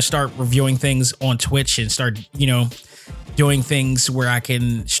to start reviewing things on Twitch and start, doing things where I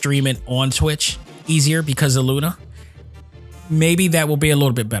can stream it on Twitch easier because of Luna. Maybe that will be a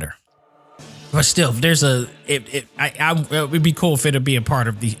little bit better. But still, there's it would be cool if it'd be a part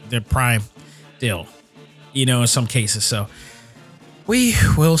of the Prime deal, in some cases. So we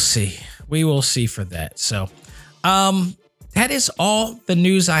will see. We will see for that. So, that is all the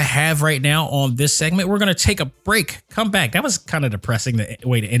news I have right now on this segment. We're going to take a break, come back. That was kind of depressing the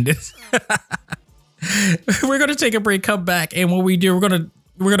way to end it. We're going to take a break, come back. And what we do, we're going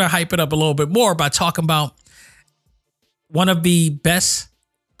to hype it up a little bit more by talking about one of the best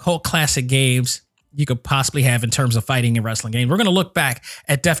cult classic games you could possibly have in terms of fighting and wrestling games. We're going to look back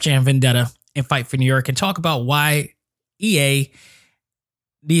at Def Jam Vendetta and Fight for New York and talk about why EA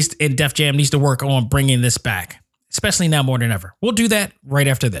and Def Jam needs to work on bringing this back. especially now more than ever. We'll do that right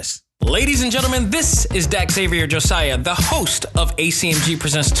after this. Ladies and gentlemen, this is Dak Xavier Josiah, the host of ACMG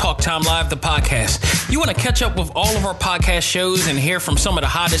Presents Talk Time Live, the podcast. You want to catch up with all of our podcast shows and hear from some of the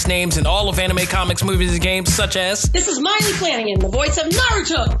hottest names in all of anime, comics, movies, and games, such as... This is Miley Flanagan, the voice of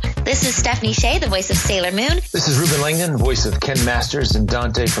Naruto. This is Stephanie Shea, the voice of Sailor Moon. This is Ruben Langdon, voice of Ken Masters and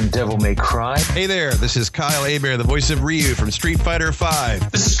Dante from Devil May Cry. Hey there, this is Kyle Hebert, the voice of Ryu from Street Fighter V.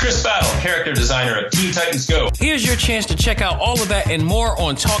 This is Chris Battle, character designer of Teen Titans Go. Here's your chance to check out all of that and more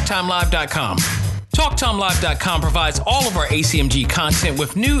on TalkTimeLive.com. TalkTimeLive.com provides all of our ACMG content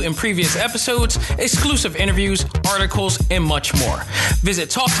with new and previous episodes, exclusive interviews, articles, and much more. Visit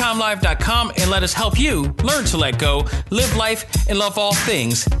TalkTimeLive.com and let us help you learn to let go, live life, and love all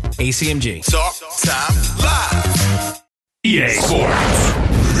things ACMG. Talk Time Live. EA Sports.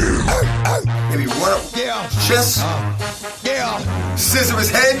 Maybe one up. Yeah. Chest. Yeah. Scissor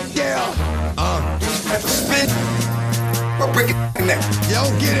his head. Yeah. Have a spin. Or break it neck. Yo,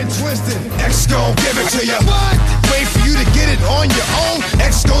 get it twisted. X gon' give it to you. What? Wait for you to get it on your own.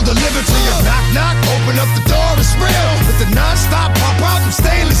 X gon' deliver to you. Knock, knock. Open up the door, it's real. With the non-stop pop out and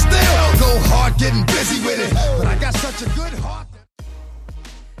stainless steel. Go hard getting busy with it. But I got such a good heart.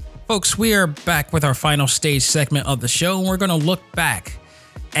 Folks, we are back with our final stage segment of the show, and we're going to look back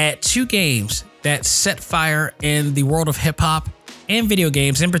at two games that set fire in the world of hip-hop and video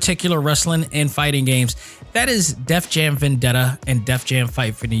games, in particular wrestling and fighting games. That is Def Jam Vendetta and Def Jam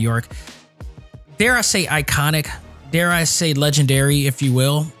Fight for New York. Dare I say iconic, dare I say legendary, if you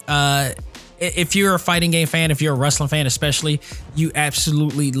will. If you're a fighting game fan, if you're a wrestling fan especially, you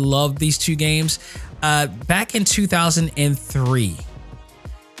absolutely love these two games. Back in 2003,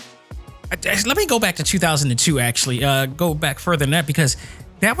 let me go back to 2002 actually, go back further than that, because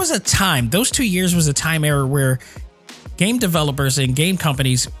that was a time, those 2 years was a time era where game developers and game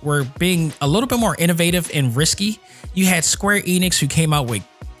companies were being a little bit more innovative and risky. You had Square Enix, who came out with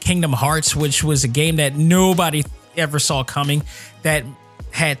Kingdom Hearts, which was a game that nobody ever saw coming, that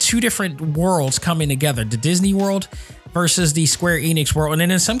had two different worlds coming together, the Disney world versus the Square Enix world, and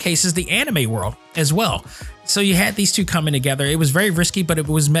then in some cases the anime world as well. So you had these two coming together. It was very risky, but it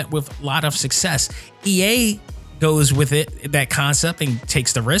was met with a lot of success. EA goes with it, that concept, and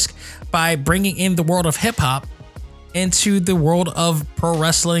takes the risk by bringing in the world of hip hop into the world of pro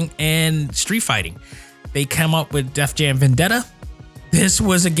wrestling and street fighting. They come up with Def Jam Vendetta. This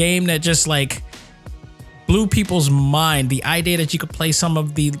was a game that just like blew people's mind. The idea that you could play some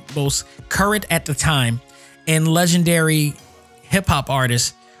of the most current at the time and legendary hip hop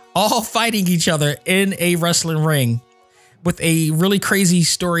artists all fighting each other in a wrestling ring with a really crazy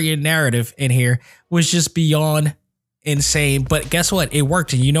story and narrative in here was just beyond insane. But guess what? It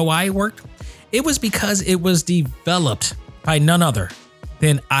worked. And you know why it worked? It was because it was developed by none other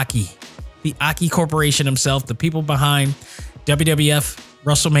than Aki, the Aki Corporation himself, the people behind WWF,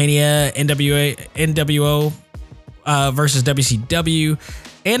 WrestleMania, NWO versus WCW,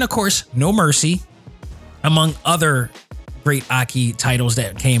 and of course, No Mercy, among other great Aki titles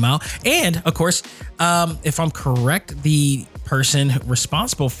that came out. And of course, if I'm correct, the person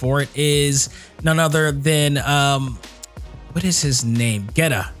responsible for it is none other than, what is his name?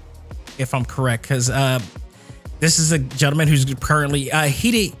 Geta, if I'm correct, because this is a gentleman who's currently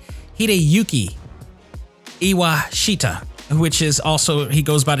Hideyuki Iwashita, which is also, he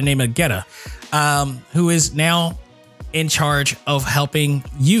goes by the name of Geta, who is now in charge of helping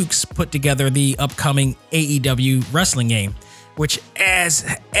Yuke's put together the upcoming AEW wrestling game, which has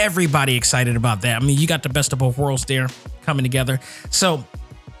everybody excited about that. I mean, you got the best of both worlds there coming together. So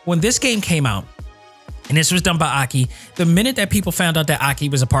when this game came out, and this was done by Aki, the minute that people found out that Aki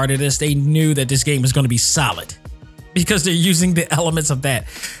was a part of this, they knew that this game was going to be solid because they're using the elements of that.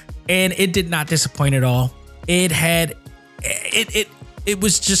 And it did not disappoint at all. It had, it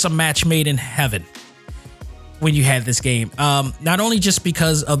was just a match made in heaven when you had this game. Not only just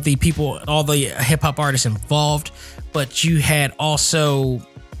because of the people, all the hip hop artists involved, but you had also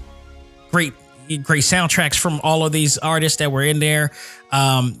great soundtracks from all of these artists that were in there.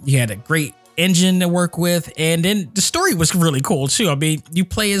 You had a great engine to work with, and then the story was really cool too. I mean, you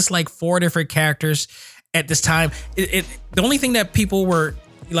play as like 4 different characters at this time. The only thing that people were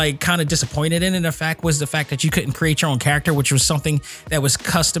like kind of disappointed in the fact was the fact that you couldn't create your own character, which was something that was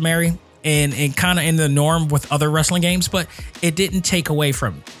customary and kind of in the norm with other wrestling games, but it didn't take away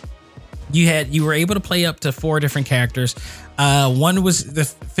from it. You were able to play up to 4 different characters. One was the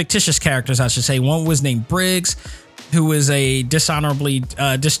fictitious characters, I should say. One was named Briggs, who was a dishonorably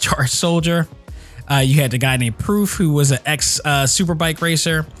discharged soldier. You had the guy named Proof, who was an ex superbike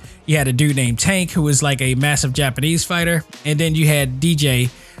racer. You had a dude named Tank, who was like a massive Japanese fighter. And then you had DJ,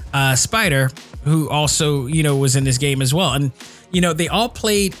 Spider, who also, you know, was in this game as well. And, you know, they all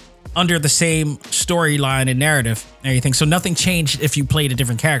played under the same storyline and narrative and everything. So nothing changed if you played a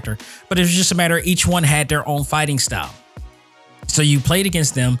different character, but it was just a matter of each one had their own fighting style. So you played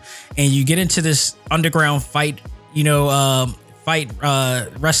against them and you get into this underground fight, you know,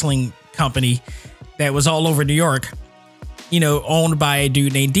 wrestling company that was all over New York, you know, owned by a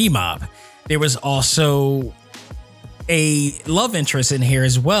dude named D-Mob. There was also a love interest in here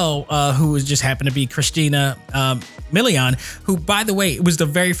as well, who was just happened to be Christina Milian, who, by the way, it was the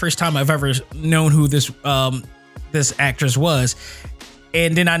very first time I've ever known who this actress was.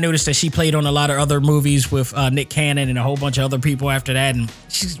 And then I noticed that she played on a lot of other movies with Nick Cannon and a whole bunch of other people after that. And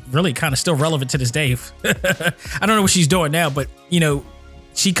she's really kind of still relevant to this day. I don't know what she's doing now, but, you know,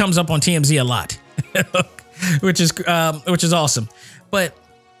 she comes up on TMZ a lot, which is awesome. But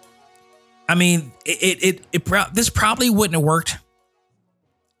I mean, this probably wouldn't have worked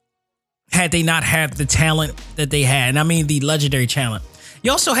had they not had the talent that they had. And I mean, the legendary talent.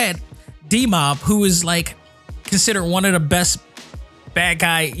 You also had D-Mob, who is like considered one of the best bad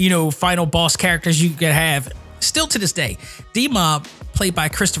guy, you know, final boss characters you could have still to this day. D-Mob, played by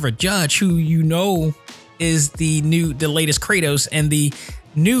Christopher Judge, who, you know, is the latest Kratos and the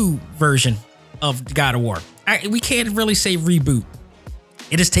new version of God of War. We can't really say reboot.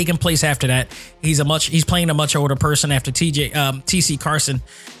 It has taken place after that. He's playing a much older person after T.C. Carson,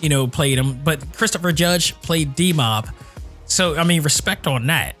 you know, played him. But Christopher Judge played D-Mob. So, I mean, respect on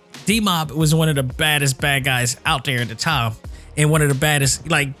that. D-Mob was one of the baddest bad guys out there at the time. And one of the baddest,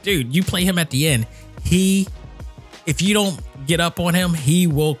 like, dude, you play him at the end. If you don't get up on him, he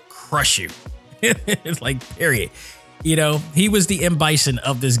will crush you. It's like, period. You know, he was the M. Bison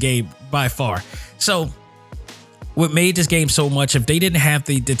of this game by far. So what made this game so much, if they didn't have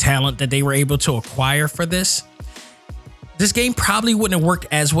the talent that they were able to acquire for this this game probably wouldn't have worked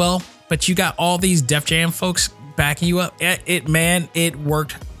as well, but you got all these Def Jam folks backing you up. It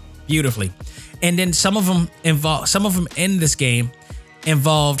worked beautifully. And then some of them in this game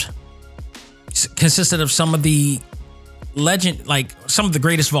consisted of some of the legend, like some of the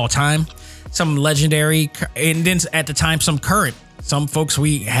greatest of all time, some legendary, and then at the time, some current, some folks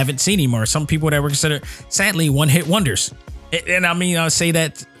we haven't seen anymore, some people that were considered, sadly, one-hit wonders. And I mean, I'll say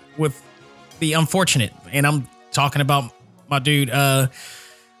that with the unfortunate, and I'm talking about my dude,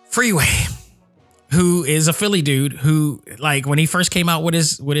 Freeway, who is a Philly dude who, like, when he first came out with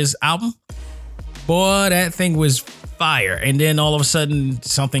his album, boy, that thing was fire. And then all of a sudden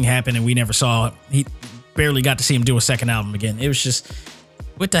something happened and we never saw it. He barely got to see him do a second album again. It was just,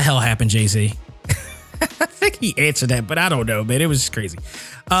 what the hell happened, Jay-Z? I think he answered that, but I don't know, man. It was just crazy.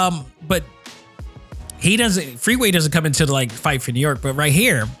 But Freeway doesn't come into the like Fight for New York, but right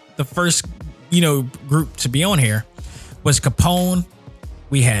here, the first, group to be on here was Capone.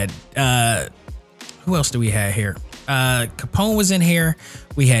 We had, who else do we have here? Capone was in here.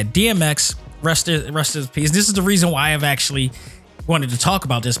 We had DMX, rest of peace. This is the reason why I've actually wanted to talk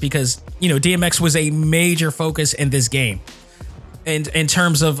about this, because, DMX was a major focus in this game. And in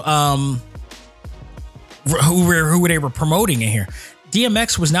terms of who they were promoting in here.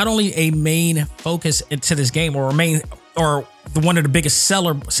 DMX was not only a main focus into this game, or one of the biggest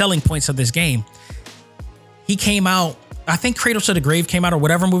selling points of this game. He came out, I think Cradle to the Grave came out, or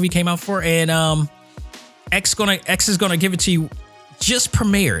whatever movie came out for, and X is gonna give it to you just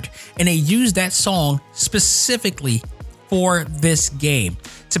premiered, and they used that song specifically for this game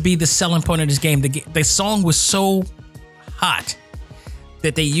to be the selling point of this game. The song was so hot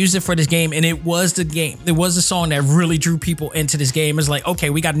that they used it for this game, and it was the game. It was the song that really drew people into this game. It's like,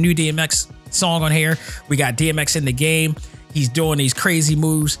 okay, we got a new DMX song on here. We got DMX in the game. He's doing these crazy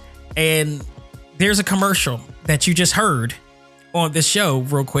moves, and there's a commercial that you just heard on this show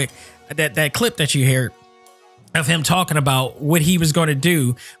real quick. That clip that you heard of him talking about what he was going to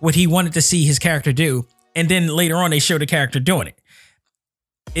do, what he wanted to see his character do, and then later on they showed the character doing it.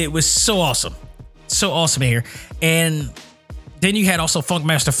 It was so awesome in here. And then you had also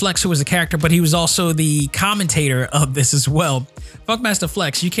Funkmaster Flex, who was the character, but he was also the commentator of this as well. Funkmaster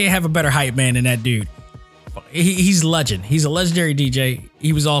Flex, you can't have a better hype man than that dude. He's legend. He's a legendary DJ.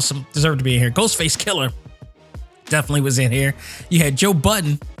 He was awesome. Deserved to be in here. Ghostface Killer definitely was in here. You had Joe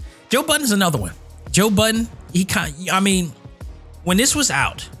Budden. Joe Budden's another one. Joe Budden, when this was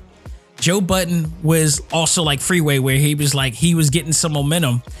out, Joe Budden was also like Freeway, where he was getting some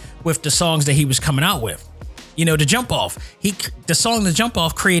momentum with the songs that he was coming out with. The Jump Off. The song The Jump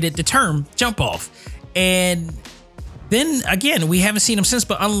Off created the term Jump Off. And then again, we haven't seen him since,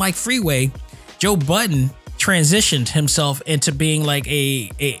 but unlike Freeway, Joe Budden transitioned himself into being like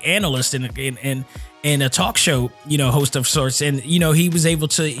a analyst and and a talk show, host of sorts. And, he was able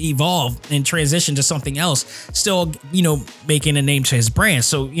to evolve and transition to something else, still, making a name to his brand.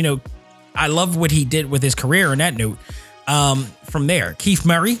 So, I love what he did with his career on that note. From there, Keith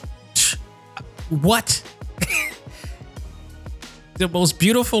Murray, what? The most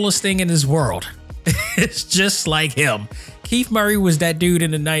beautifulest thing in this world. It's just like him. Keith Murray was that dude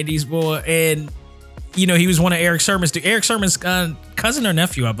in the 90s, boy. And, he was one of Eric Sermon's. Eric Sermon's cousin or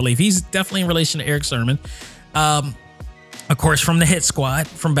nephew, I believe. He's definitely in relation to Eric Sermon. Of course, from the Hit Squad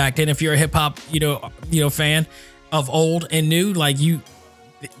from back then. If you're a hip hop, fan of old and new, like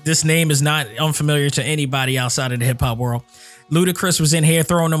this name is not unfamiliar to anybody outside of the hip hop world. Ludacris was in here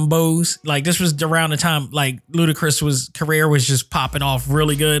throwing them bows. Like, this was around the time like Ludacris' career was just popping off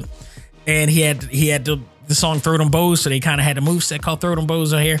really good, and he had the song "Throw Them Bows," so they kind of had a moveset called "Throw Them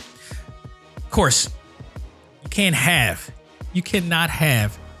Bows" on here. Of course, you cannot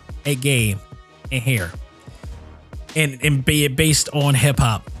have a game in here and be it based on hip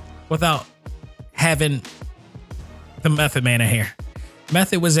hop without having the Method Man in here.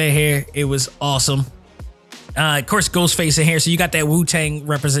 Method was in here. It was awesome. Of course, Ghostface in here. So you got that Wu-Tang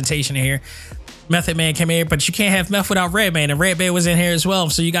representation in here. Method Man came here, but you can't have Meth without Redman. And Redman was in here as well.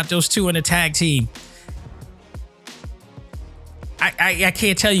 So you got those two in a tag team. I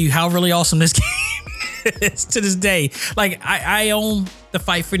can't tell you how really awesome this game is to this day. Like, I own the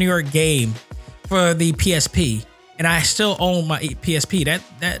Fight for New York game for the PSP. And I still own my PSP.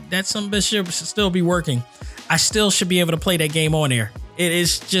 That some bitch should still be working. I still should be able to play that game on there. It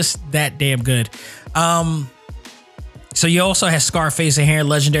is just that damn good. So you also have Scarface in here,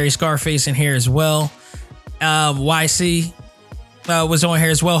 legendary Scarface in here as well. YC was on here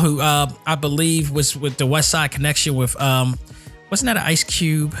as well, who I believe was with the West Side Connection with wasn't that an Ice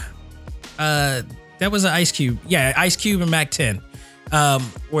Cube? That was an Ice Cube. Yeah, Ice Cube and Mac 10.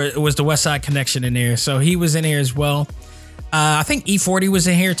 Where it was the West Side Connection in there. So he was in here as well. I think E40 was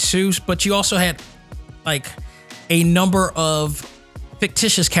in here too, but you also had like a number of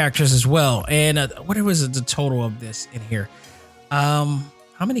fictitious characters as well. And what was the total of this in here?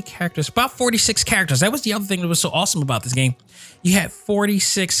 How many characters? About 46 characters. That was the other thing that was so awesome about this game. You had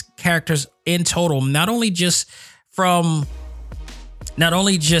 46 characters in total, not only just included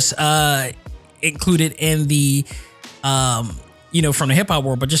in the from the hip hop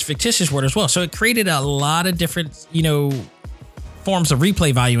world, but just fictitious world as well. So it created a lot of different, forms of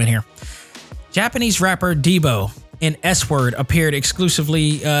replay value in here. Japanese rapper Debo and S-Word appeared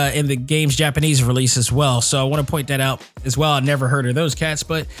exclusively in the game's Japanese release as well. So I want to point that out as well. I never heard of those cats,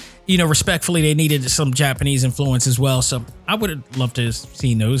 but respectfully, they needed some Japanese influence as well. So I would have loved to have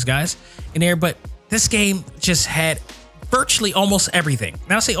seen those guys in there. But this game just had virtually almost everything.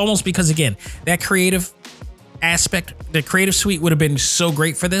 And I'll say almost because, again, that creative aspect, the creative suite would have been so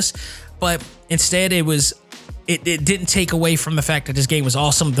great for this, but instead it didn't take away from the fact that this game was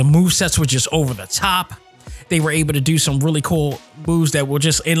awesome. The movesets were just over the top. They were able to do some really cool moves that were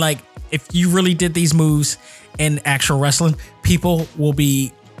just in, like, if you really did these moves in actual wrestling, it would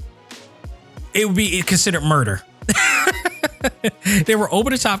be considered murder. They were over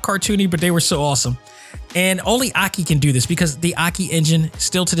the top cartoony, but they were so awesome. And only Aki can do this, because the Aki engine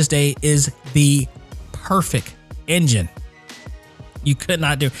still to this day is the perfect engine. You could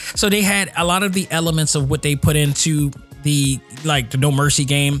not do. So they had a lot of the elements of what they put into the No Mercy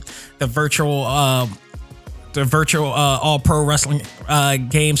game, the virtual all pro wrestling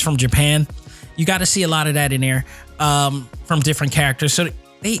games from Japan. You got to see a lot of that in there from different characters. So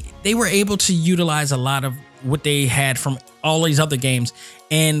they were able to utilize a lot of what they had from all these other games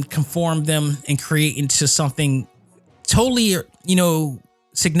and conform them and create into something totally,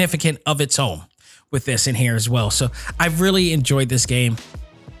 significant of its own with this in here as well. So I really enjoyed this game,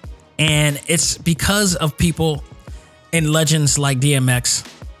 and it's because of people and legends like DMX,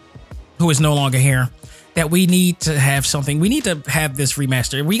 who is no longer here, that we need to have something. We need to have this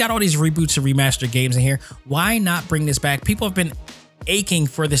remaster. We got all these reboots and remastered games in here. Why not bring this back? People have been aching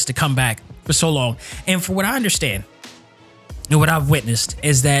for this to come back for so long. And for what I understand and what I've witnessed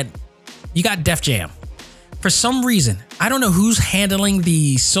is that you got Def Jam. For some reason, I don't know who's handling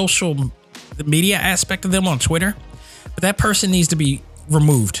the media aspect of them on Twitter, but that person needs to be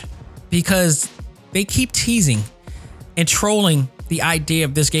removed, because they keep teasing and trolling the idea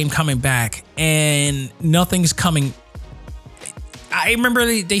of this game coming back, and nothing's coming. I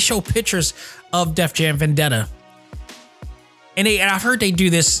remember they show pictures of Def Jam Vendetta, and I've heard they do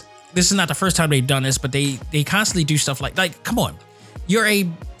this. This is not the first time they've done this, but they constantly do stuff like come on, you're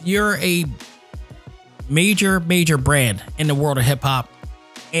a major brand in the world of hip hop,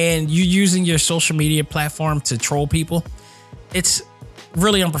 and you using your social media platform to troll people. It's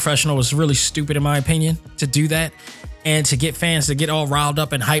really unprofessional. It was really stupid, in my opinion, to do that and to get fans to get all riled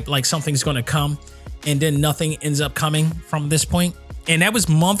up and hyped like something's going to come, and then nothing ends up coming from this point. And that was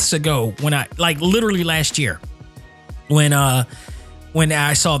months ago when I, like literally last year, when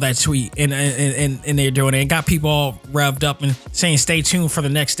I saw that tweet and they're doing it and got people all revved up and saying stay tuned for the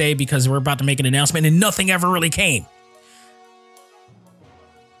next day because we're about to make an announcement, and nothing ever really came.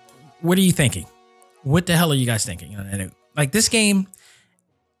 What are you thinking? What the hell are you guys thinking? Like, this game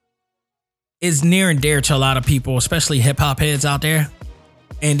is near and dear to a lot of people, especially hip hop heads out there,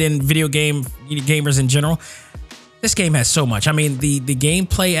 and then video game gamers in general. This game has so much. I mean, the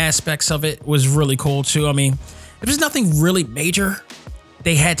gameplay aspects of it was really cool too. I mean, there was nothing really major.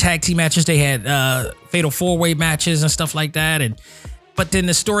 They had tag team matches, they had fatal 4-way matches and stuff like that, but then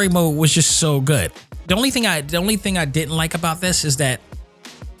the story mode was just so good. The only thing I didn't like about this is that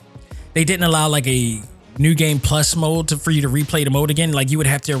they didn't allow like a new game plus mode for you to replay the mode again. Like, you would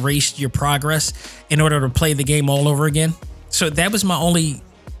have to erase your progress in order to play the game all over again. So that was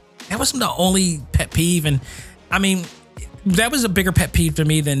the only pet peeve. And I mean, that was a bigger pet peeve to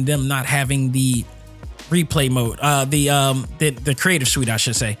me than them not having the replay mode, the creative suite, I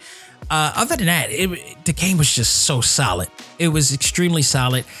should say. Other than that, the game was just so solid. It was extremely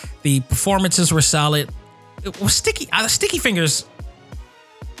solid. The performances were solid. It was Sticky Fingers.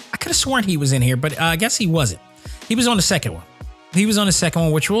 I could have sworn he was in here, but I guess he wasn't. He was on the second one.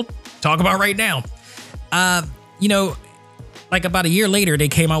 Which we'll talk about right now. Like about a year later, they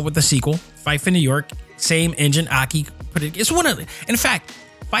came out with the sequel, Fight for New York. Same engine, Aki put it. It's in fact,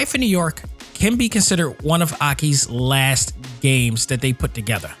 Fight for New York can be considered one of Aki's last games that they put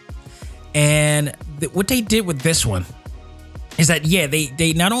together. And what they did with this one is that, yeah,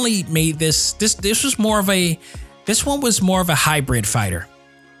 they not only made this was more of a hybrid fighter.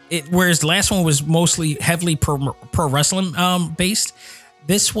 Whereas the last one was mostly heavily pro wrestling based.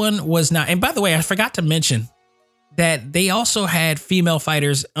 This one was not. And by the way, I forgot to mention that they also had female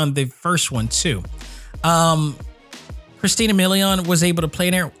fighters on the first one too. Christina Milian was able to play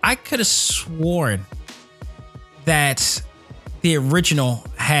in there. I could have sworn that the original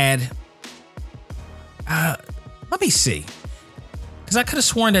had. Let me see, because I could have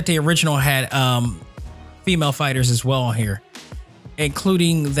sworn that the original had female fighters as well on here,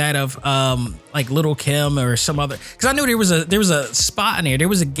 including that of like Little Kim or some other. Because I knew there was a spot in here. There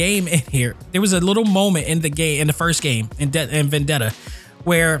was a game in here. There was a little moment in the game, in the first game in Vendetta,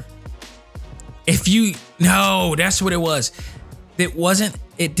 where that's what it was.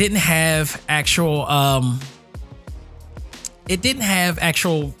 It didn't have actual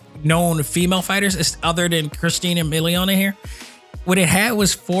known female fighters other than Christina Milian in here. What it had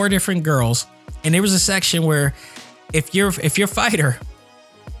was 4 different girls, and there was a section where if your fighter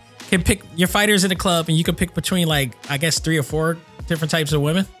can pick, your fighters in the club, and you can pick between, like, I guess 3 or 4 different types of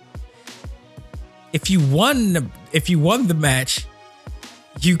women. If you won the match,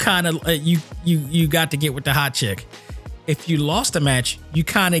 you kind of you got to get with the hot chick. If you lost the match, you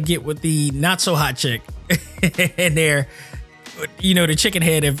kind of get with the not so hot chick in there. The chicken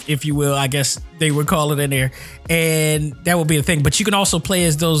head, if you will, I guess they would call it in there, and that would be the thing. But you can also play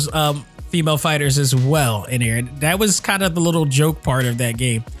as those female fighters as well in there. And that was kind of the little joke part of that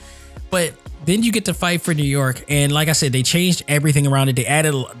game. But then you get to Fight for New York, and like I said, they changed everything around it. They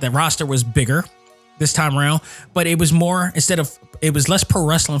added, the roster was bigger this time around, but it was more, it was less pro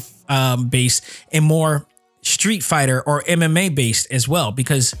wrestling based and more Street Fighter or MMA based as well,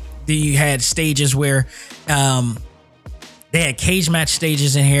 because you had stages where they had cage match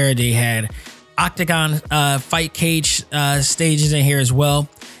stages in here. They had octagon fight cage stages in here as well.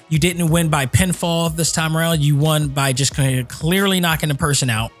 You didn't win by pinfall this time around. You won by just clearly knocking the person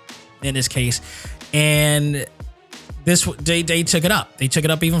out in this case. And they took it up. They took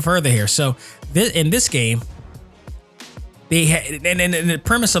it up even further here. So in this game, they had, and the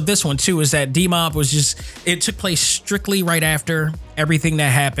premise of this one too is that D-Mob it took place strictly right after everything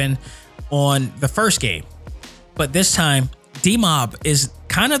that happened on the first game. But this time, D-Mob is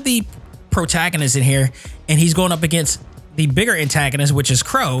kind of the protagonist in here, and he's going up against the bigger antagonist, which is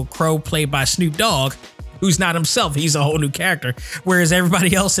Crow. Crow, played by Snoop Dogg, who's not himself. He's a whole new character, whereas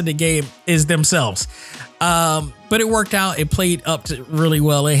everybody else in the game is themselves. But it worked out. It played up to really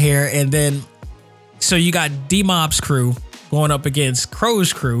well in here. And then, so you got D-Mob's crew going up against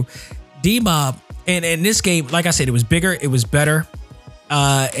Crow's crew. D-Mob, and in this game, like I said, it was bigger, it was better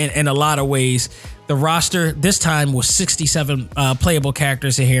in a lot of ways. The roster this time was 67 playable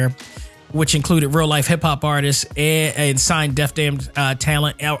characters in here, which included real life hip hop artists and signed Def Damn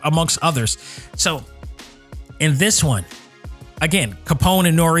talent, amongst others. So in this one, again, Capone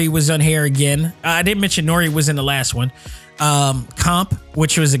and Nori was on here again. I didn't mention Nori was in the last one. Comp,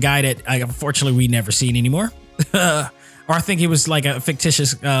 which was a guy that unfortunately we never seen anymore. Or I think he was like a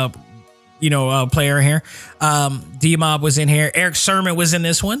fictitious, player here. D-Mob was in here. Eric Sermon was in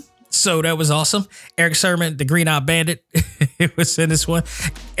this one. So that was awesome. Eric Sermon, the Green Eye Bandit, it was in this one.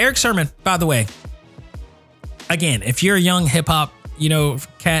 Eric Sermon, by the way, again, if you're a young hip hop,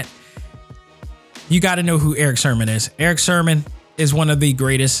 cat, you got to know who Eric Sermon is. Eric Sermon is one of the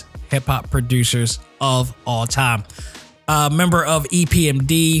greatest hip hop producers of all time. Member of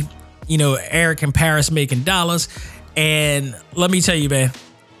EPMD, Eric and Paris making dollars. And let me tell you, man,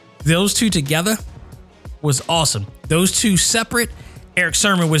 those two together was awesome. Those two separate, Eric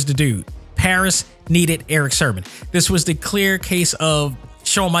Sermon was the dude. Paris needed Eric Sermon. This was the clear case of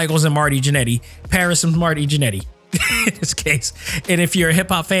Shawn Michaels and Marty Jannetty. Paris and Marty Jannetty in this case. And if you're a hip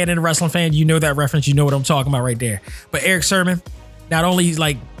hop fan and a wrestling fan, you know that reference. You know what I'm talking about right there. But Eric Sermon not only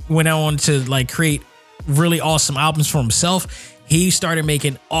went on to create really awesome albums for himself, he started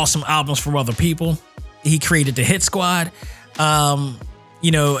making awesome albums for other people. He created the Hit Squad.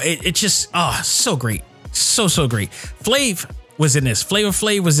 It just, so great. So great. Flav was in this. Flavor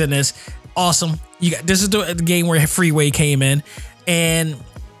Flav was in this. Awesome. This is the game where Freeway came in, and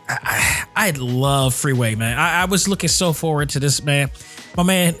I love Freeway, man. I was looking so forward to this, man. My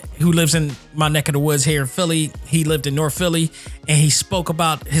man who lives in my neck of the woods here in Philly, he lived in North Philly, and he spoke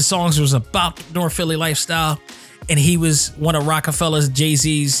about his songs was about North Philly lifestyle, and he was one of Rockefeller's,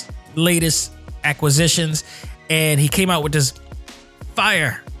 Jay-Z's latest acquisitions, and he came out with this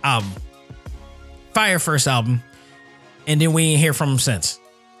fire first album, and then we ain't hear from him since.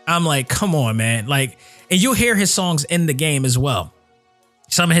 I'm like, come on, man. And you'll hear his songs in the game as well.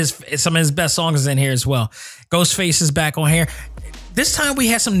 Some of his best songs is in here as well. Ghostface is back on here. This time we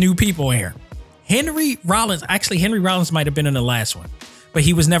had some new people in here. Henry Rollins might have been in the last one, but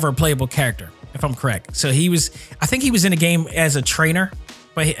he was never a playable character, if I'm correct. So I think he was in the game as a trainer,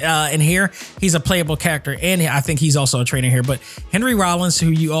 but in here, he's a playable character, and I think he's also a trainer here. But Henry Rollins, who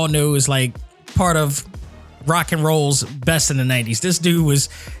you all know is part of rock and roll's best in the 90s. This dude was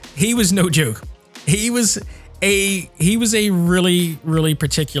no joke. He was a really, really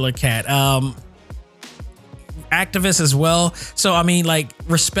particular cat. Activist as well. So,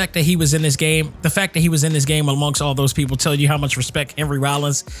 respect that he was in this game. The fact that he was in this game amongst all those people tell you how much respect Henry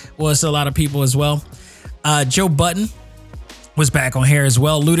Rollins was to a lot of people as well. Joe Budden was back on here as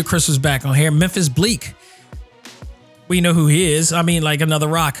well. Ludacris was back on here. Memphis Bleak. We know who he is. Another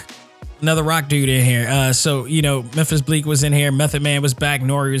rock dude in here. Memphis Bleak was in here. Method Man was back.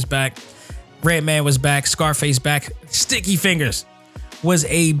 Nori was back. Redman was back. Scarface back. Sticky Fingers was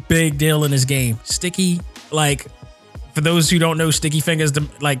a big deal in this game. Sticky, for those who don't know, Sticky Fingers,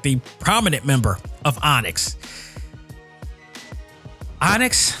 the prominent member of Onyx.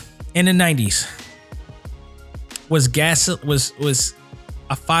 Onyx in the 90s was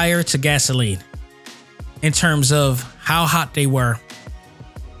a fire to gasoline in terms of how hot they were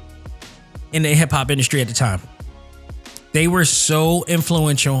in the hip hop industry at the time. They were so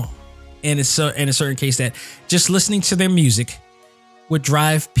influential in a certain case that just listening to their music would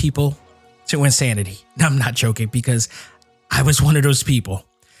drive people to insanity. Now, I'm not joking, because I was one of those people.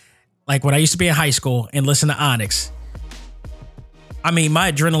 When I used to be in high school and listen to Onyx, my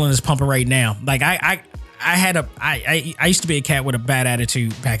adrenaline is pumping right now. I used to be a cat with a bad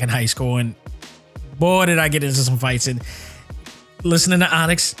attitude back in high school, and boy, did I get into some fights. And listening to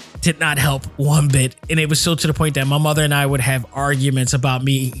Onyx did not help one bit. And it was so to the point that my mother and I would have arguments about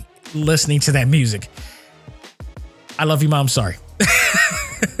me listening to that music. I love you, Mom. Sorry.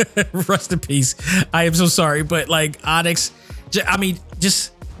 Rest in peace. I am so sorry. But Onyx,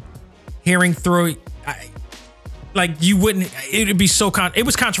 just hearing through it, you wouldn't, it would be so, it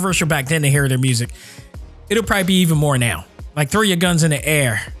was controversial back then to hear their music. It'll probably be even more now. Throw your guns in the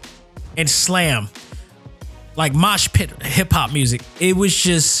air and slam. Mosh pit hip hop music. It was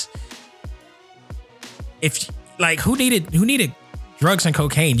just, who needed drugs and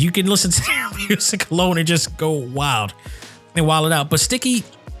cocaine? You can listen to their music alone and just go wild and wild it out. But Sticky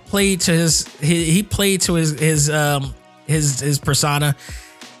played to his persona.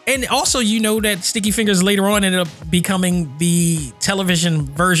 And also, that Sticky Fingers later on ended up becoming the television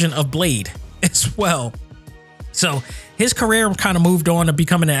version of Blade as well. So his career kind of moved on to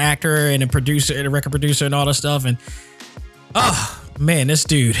becoming an actor and a producer and a record producer and all that stuff. And oh man, this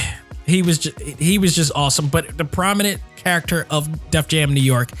dude, he was just awesome. But the prominent character of Def Jam New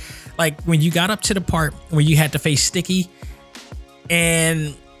York, when you got up to the part where you had to face Sticky,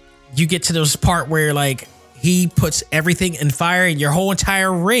 and you get to this part where he puts everything in fire and your whole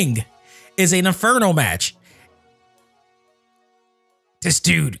entire ring is an inferno match. This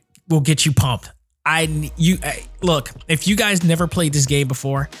dude will get you pumped. Look, if you guys never played this game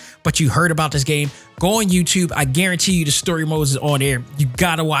before, but you heard about this game, go on YouTube. I guarantee you the story mode is on there. You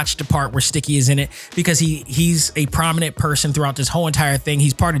gotta watch the part where Sticky is in it because he's a prominent person throughout this whole entire thing.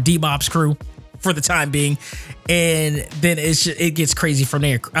 He's part of D-Mob's crew for the time being, and then it gets crazy from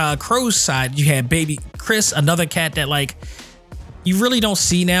there. Crow's side, you had Baby Chris, another cat that like you really don't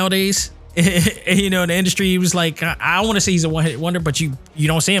see nowadays. You know, in the industry, he was like, I don't want to say he's a one-hit wonder, but you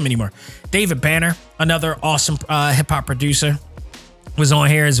don't see him anymore. David Banner, another awesome hip-hop producer, was on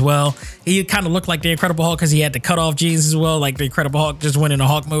here as well. He kind of looked like the Incredible Hulk because he had the cut-off jeans as well, like the Incredible Hulk just went into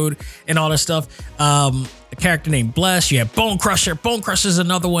Hulk mode and all that stuff. A character named Bless. You had Bone Crusher. Bone Crusher's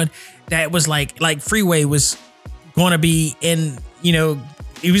another one that was like Freeway was going to be in, you know,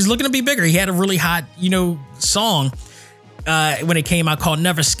 he was looking to be bigger. He had a really hot, you know, song when it came out called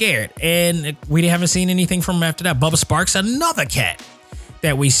Never Scared, and we haven't seen anything from him after that. Bubba Sparks, another cat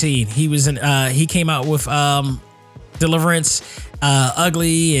that we seen. He was in he came out with Deliverance,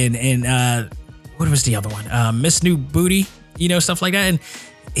 Ugly, and what was the other one, Miss New Booty, you know, stuff like that. And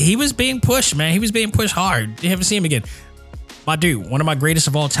he was being pushed, man. He was being pushed hard. You haven't seen him again. My dude, one of my greatest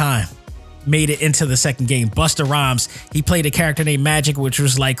of all time, made it into the second game. Busta Rhymes, he played a character named Magic, which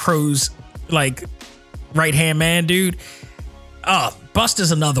was like Crow's like right hand man, dude.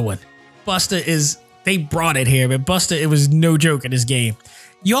 Busta's another one. They brought it here, but Busta, it was no joke in this game.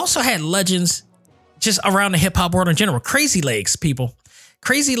 You also had legends just around the hip hop world in general. Crazy Legs, people.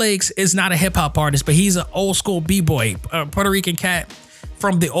 Crazy Legs is not a hip hop artist, but he's an old school b-boy, Puerto Rican cat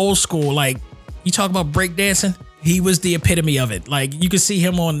from the old school. Like, you talk about breakdancing, he was the epitome of it. Like, you could see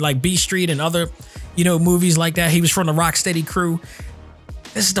him on like B Street and other, you know, movies like that. He was from the Rocksteady crew.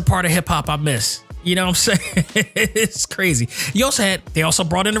 This is the part of hip hop I miss. You know what I'm saying? It's crazy. They also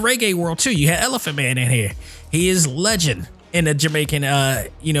brought in the reggae world too. You had Elephant Man in here. He is legend in the Jamaican,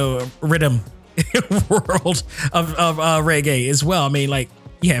 you know, rhythm world of reggae as well. I mean, like,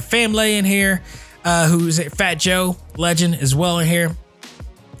 you have Family in here, who's Fat Joe, legend as well in here.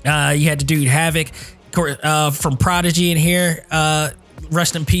 You had the dude Havoc from Prodigy in here.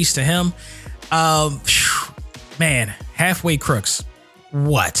 Rest in peace to him. Man, Halfway Crooks.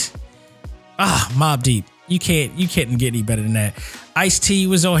 What? Mobb Deep. You can't get any better than that. Ice-T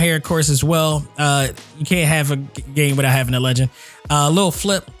was on here, of course, as well. You can't have a game without having a legend. Lil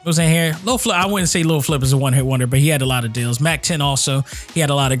Flip was in here. Lil Flip, I wouldn't say Lil Flip is a one-hit wonder, but he had a lot of deals. Mac 10 also, he had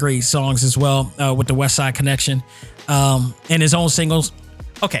a lot of great songs as well with the West Side Connection and his own singles.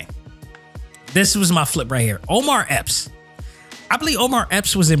 Okay, this was my flip right here. Omar Epps. I believe Omar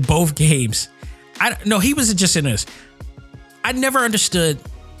Epps was in both games. No, he wasn't just in this. I never understood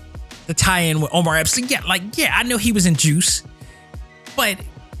the tie-in with Omar Epps. Yeah, I know he was in Juice, but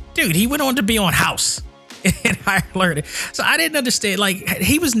dude, he went on to be on House and I learned it. So I didn't understand. Like,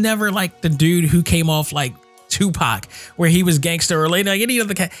 he was never like the dude who came off like Tupac, where he was gangster or like any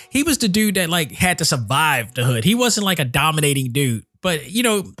other cat. He was the dude that like had to survive the hood. He wasn't like a dominating dude, but you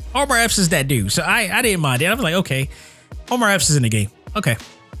know, Omar Epps is that dude. So I didn't mind it. I was like, okay, Omar Epps is in the game. Okay,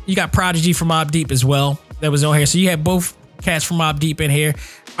 you got Prodigy from Mobb Deep as well that was on here. So you had both cats from Mobb Deep in here.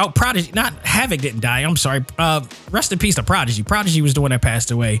 Oh, Prodigy, not Havoc didn't die. I'm sorry. Rest in peace to Prodigy. Prodigy was the one that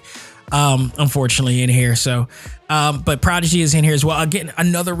passed away, unfortunately, in here. So, but Prodigy is in here as well. Again,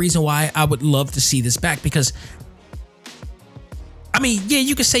 another reason why I would love to see this back, because, I mean, yeah,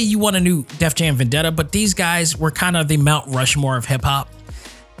 you could say you want a new Def Jam Vendetta, but these guys were kind of the Mount Rushmore of hip hop.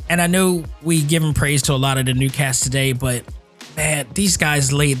 And I know we give them praise to a lot of the new cats today, but man, these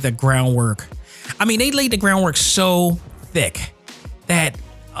guys laid the groundwork. I mean, they laid the groundwork so thick that,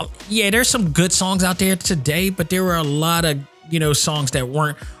 yeah, there's some good songs out there today, but there were a lot of, you know, songs that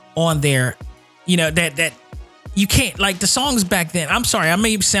weren't on there, you know, that you can't, like the songs back then. I'm sorry, I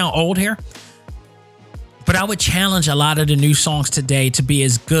may sound old here, but I would challenge a lot of the new songs today to be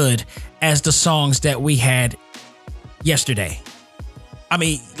as good as the songs that we had yesterday. I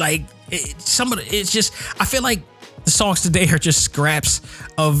mean, like, it's just, I feel like the songs today are just scraps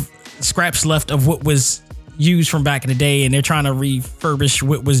left of what was used from back in the day, and they're trying to refurbish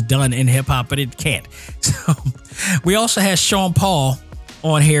what was done in hip hop, but it can't. So we also had Sean Paul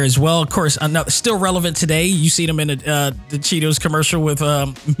on here as well. Of course, still relevant today. You see them in the Cheetos commercial with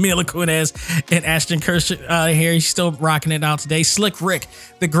Mila Kunis and Ashton Kutcher here. He's still rocking it out today. Slick Rick,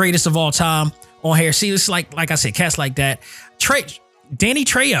 the greatest of all time, on here. See, it's like I said, cats like that. Danny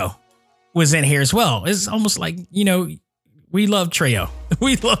Trejo was in here as well. It's almost like, you know, we love Trejo.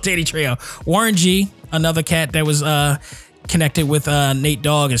 We love Danny Trejo. Warren G, another cat that was connected with Nate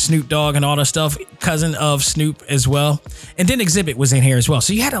Dogg and Snoop Dogg and all that stuff. Cousin of Snoop as well. And then Exhibit was in here as well.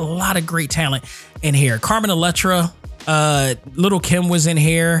 So you had a lot of great talent in here. Carmen Electra, Little Kim was in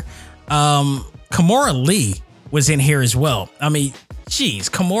here. Kimura Lee was in here as well. I mean, geez,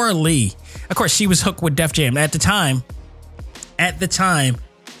 Kimura Lee. Of course, she was hooked with Def Jam at the time. At the time,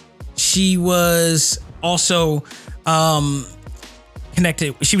 she was also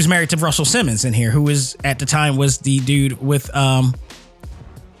connected. She was married to Russell Simmons in here, who was at the time was the dude with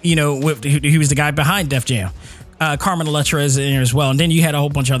he was the guy behind Def Jam. Carmen Electra is in here as well, and then you had a whole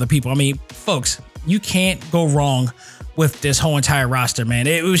bunch of other people. I mean, folks, you can't go wrong with this whole entire roster, man.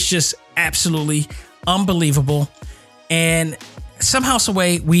 It was just absolutely unbelievable, and somehow, some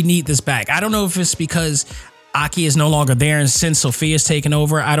way, we need this back. I don't know if it's because Aki is no longer there and since Sophia's taken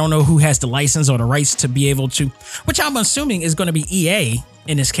over. I don't know who has the license or the rights to be able to, which I'm assuming is going to be EA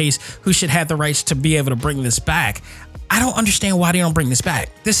in this case, who should have the rights to be able to bring this back. I don't understand why they don't bring this back.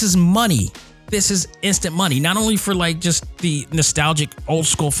 This is money. This is instant money, not only for like just the nostalgic old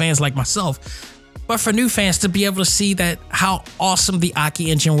school fans like myself, but for new fans to be able to see that how awesome the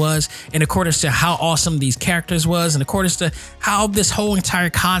Aki engine was, in accordance to how awesome these characters was, in accordance to how this whole entire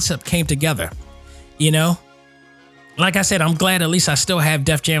concept came together. You know, like I said, I'm glad at least I still have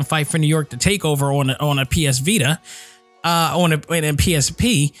Def Jam Fight for New York to take over on a PS Vita, on a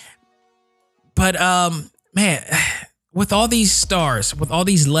PSP. But man, with all these stars, with all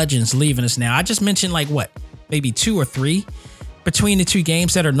these legends leaving us now, I just mentioned like what, maybe 2 or 3 between the 2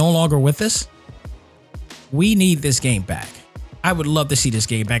 games that are no longer with us. We need this game back. I would love to see this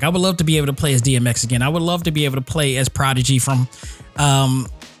game back. I would love to be able to play as DMX again. I would love to be able to play as Prodigy from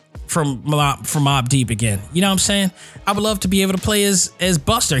Mobb Deep again. You know what I'm saying? I would love to be able to play as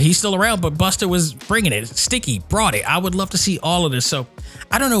Buster. He's still around, but Buster was bringing it. Sticky brought it. I would love to see all of this. So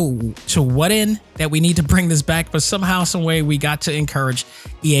I don't know to what end that we need to bring this back, but somehow, some way, we got to encourage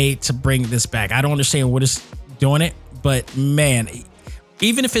EA to bring this back. I don't understand what is doing it, but man,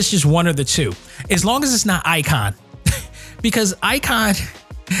 even if it's just one or the 2, as long as it's not Icon, because Icon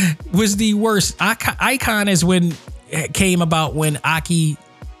was the worst. Icon is when it came about when Aki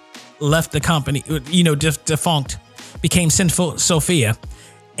left the company, you know, defunct, became Sinful Sophia,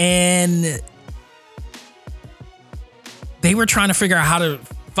 and they were trying to figure out how to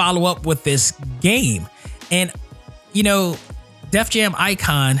follow up with this game. And, you know, Def Jam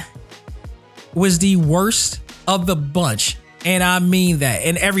Icon was the worst of the bunch. And I mean that.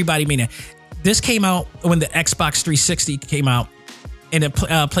 And everybody mean it. This came out when the Xbox 360 came out and the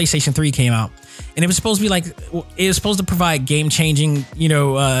PlayStation 3 came out. And it was supposed to be like, it was supposed to provide game-changing, you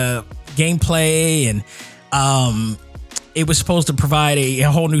know, gameplay. And it was supposed to provide a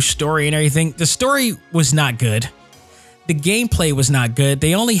whole new story and everything. The story was not good. The gameplay was not good.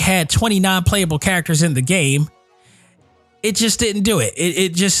 They only had 29 playable characters in the game. It just didn't do it.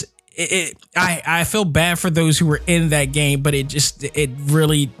 I feel bad for those who were in that game, but it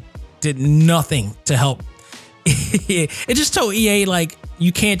really did nothing to help. It just told EA, like,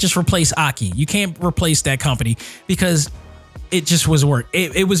 you can't just replace Aki. You can't replace that company because it just was work.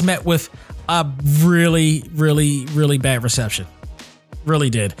 It was met with a really, really, really bad reception. Really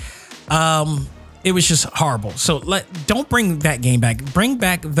did. It was just horrible. So don't bring that game back. Bring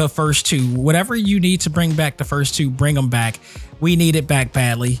back the first 2. Whatever you need to bring back the first 2, bring them back. We need it back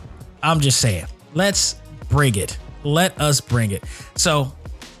badly. I'm just saying. Let's bring it. Let us bring it. So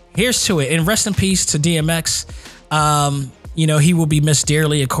here's to it. And rest in peace to DMX. You know, he will be missed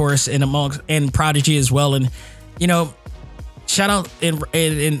dearly, of course, and Prodigy as well. And, you know, shout out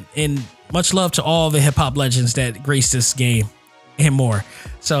and much love to all the hip hop legends that graced this game and more.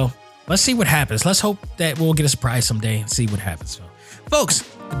 So let's see what happens. Let's hope that we'll get a surprise someday and see what happens. So, folks,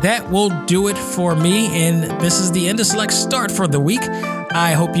 that will do it for me. And this is the end of Select Start for the week.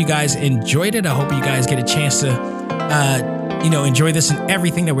 I hope you guys enjoyed it. I hope you guys get a chance to, enjoy this and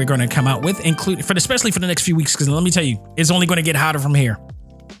everything that we're going to come out with, especially for the next few weeks. Because let me tell you, it's only going to get hotter from here.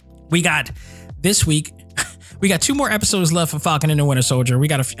 We got this week, we got 2 more episodes left of Falcon and the Winter Soldier. We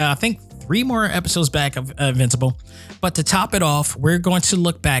got, I think, 3 more episodes back of Invincible. But to top it off, we're going to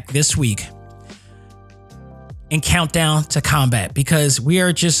look back this week and count down to combat, because we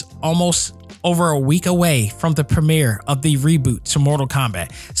are just almost over a week away from the premiere of the reboot to Mortal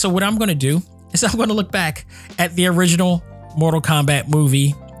Kombat. So what I'm going to do is I'm going to look back at the original Mortal Kombat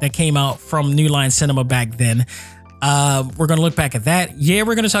movie that came out from New Line Cinema back then. We're going to look back at that. Yeah,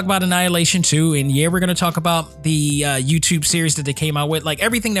 we're going to talk about Annihilation 2. And yeah, we're going to talk about the YouTube series that they came out with, like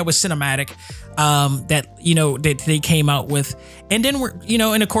everything that was cinematic that they came out with. And then we're,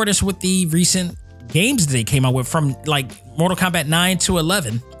 in accordance with the recent games that they came out with, from like Mortal Kombat 9 to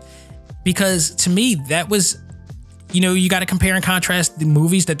 11. Because to me, that was, you got to compare and contrast the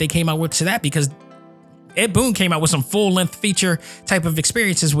movies that they came out with to that, because Ed Boon came out with some full-length feature type of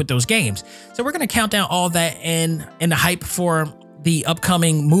experiences with those games. So we're going to count down all that and the hype for the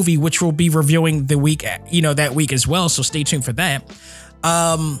upcoming movie, which we'll be reviewing the week, that week as well. So stay tuned for that.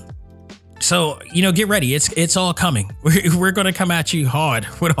 So, get ready. It's all coming. We're going to come at you hard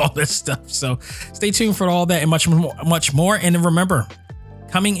with all this stuff. So stay tuned for all that and much more. And remember,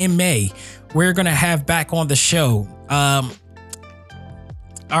 coming in May, we're going to have back on the show our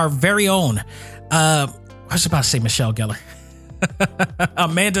very own, I was about to say Michelle Gellar.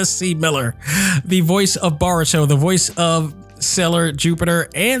 Amanda C. Miller, the voice of Boruto, the voice of Sailor Jupiter,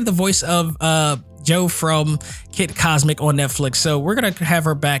 and the voice of Joe from Kid Cosmic on Netflix. So we're going to have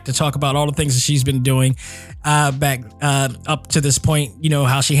her back to talk about all the things that she's been doing back up to this point,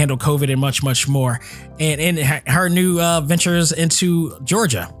 how she handled COVID and much, much more. And her new ventures into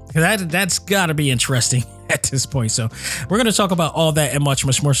Georgia. That's got to be interesting at this point. So we're going to talk about all that and much,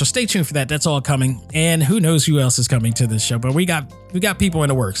 much more. So stay tuned for that. That's all coming. And who knows who else is coming to this show, but we got people in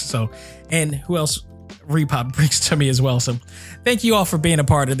the works. So, and who else Repop brings to me as well. So thank you all for being a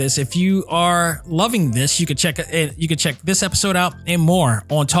part of this. If you are loving this, you can check this episode out and more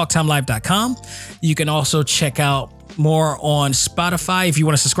on talktimelive.com. You can also check out more on Spotify. If you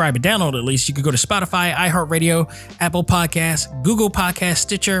want to subscribe and download at least, you can go to Spotify, iHeartRadio, Apple Podcasts, Google Podcasts,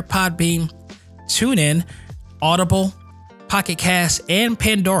 Stitcher, Podbean, TuneIn, Audible, Pocket Cast, and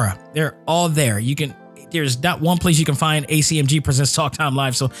Pandora. They're all there. There's not one place you can find ACMG Presents Talk Time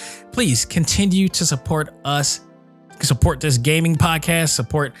Live. So please continue to support us, support this gaming podcast,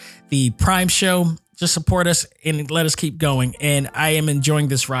 support the Prime Show. Just support us and let us keep going. And I am enjoying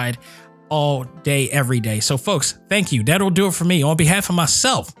this ride all day, every day. So folks, thank you. That'll do it for me. On behalf of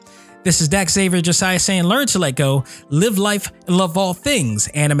myself, this is Dax Xavier Josiah saying, learn to let go, live life, and love all things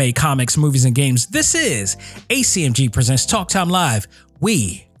anime, comics, movies, and games. This is ACMG Presents Talk Time Live.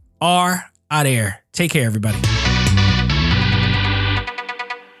 We are out of here. Take care, everybody.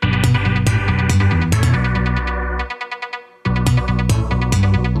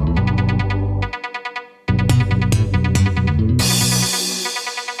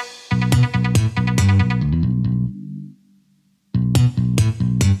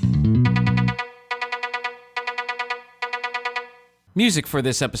 Music for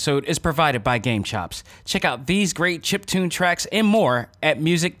this episode is provided by Game Chops. Check out these great chiptune tracks and more at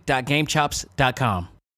music.gamechops.com.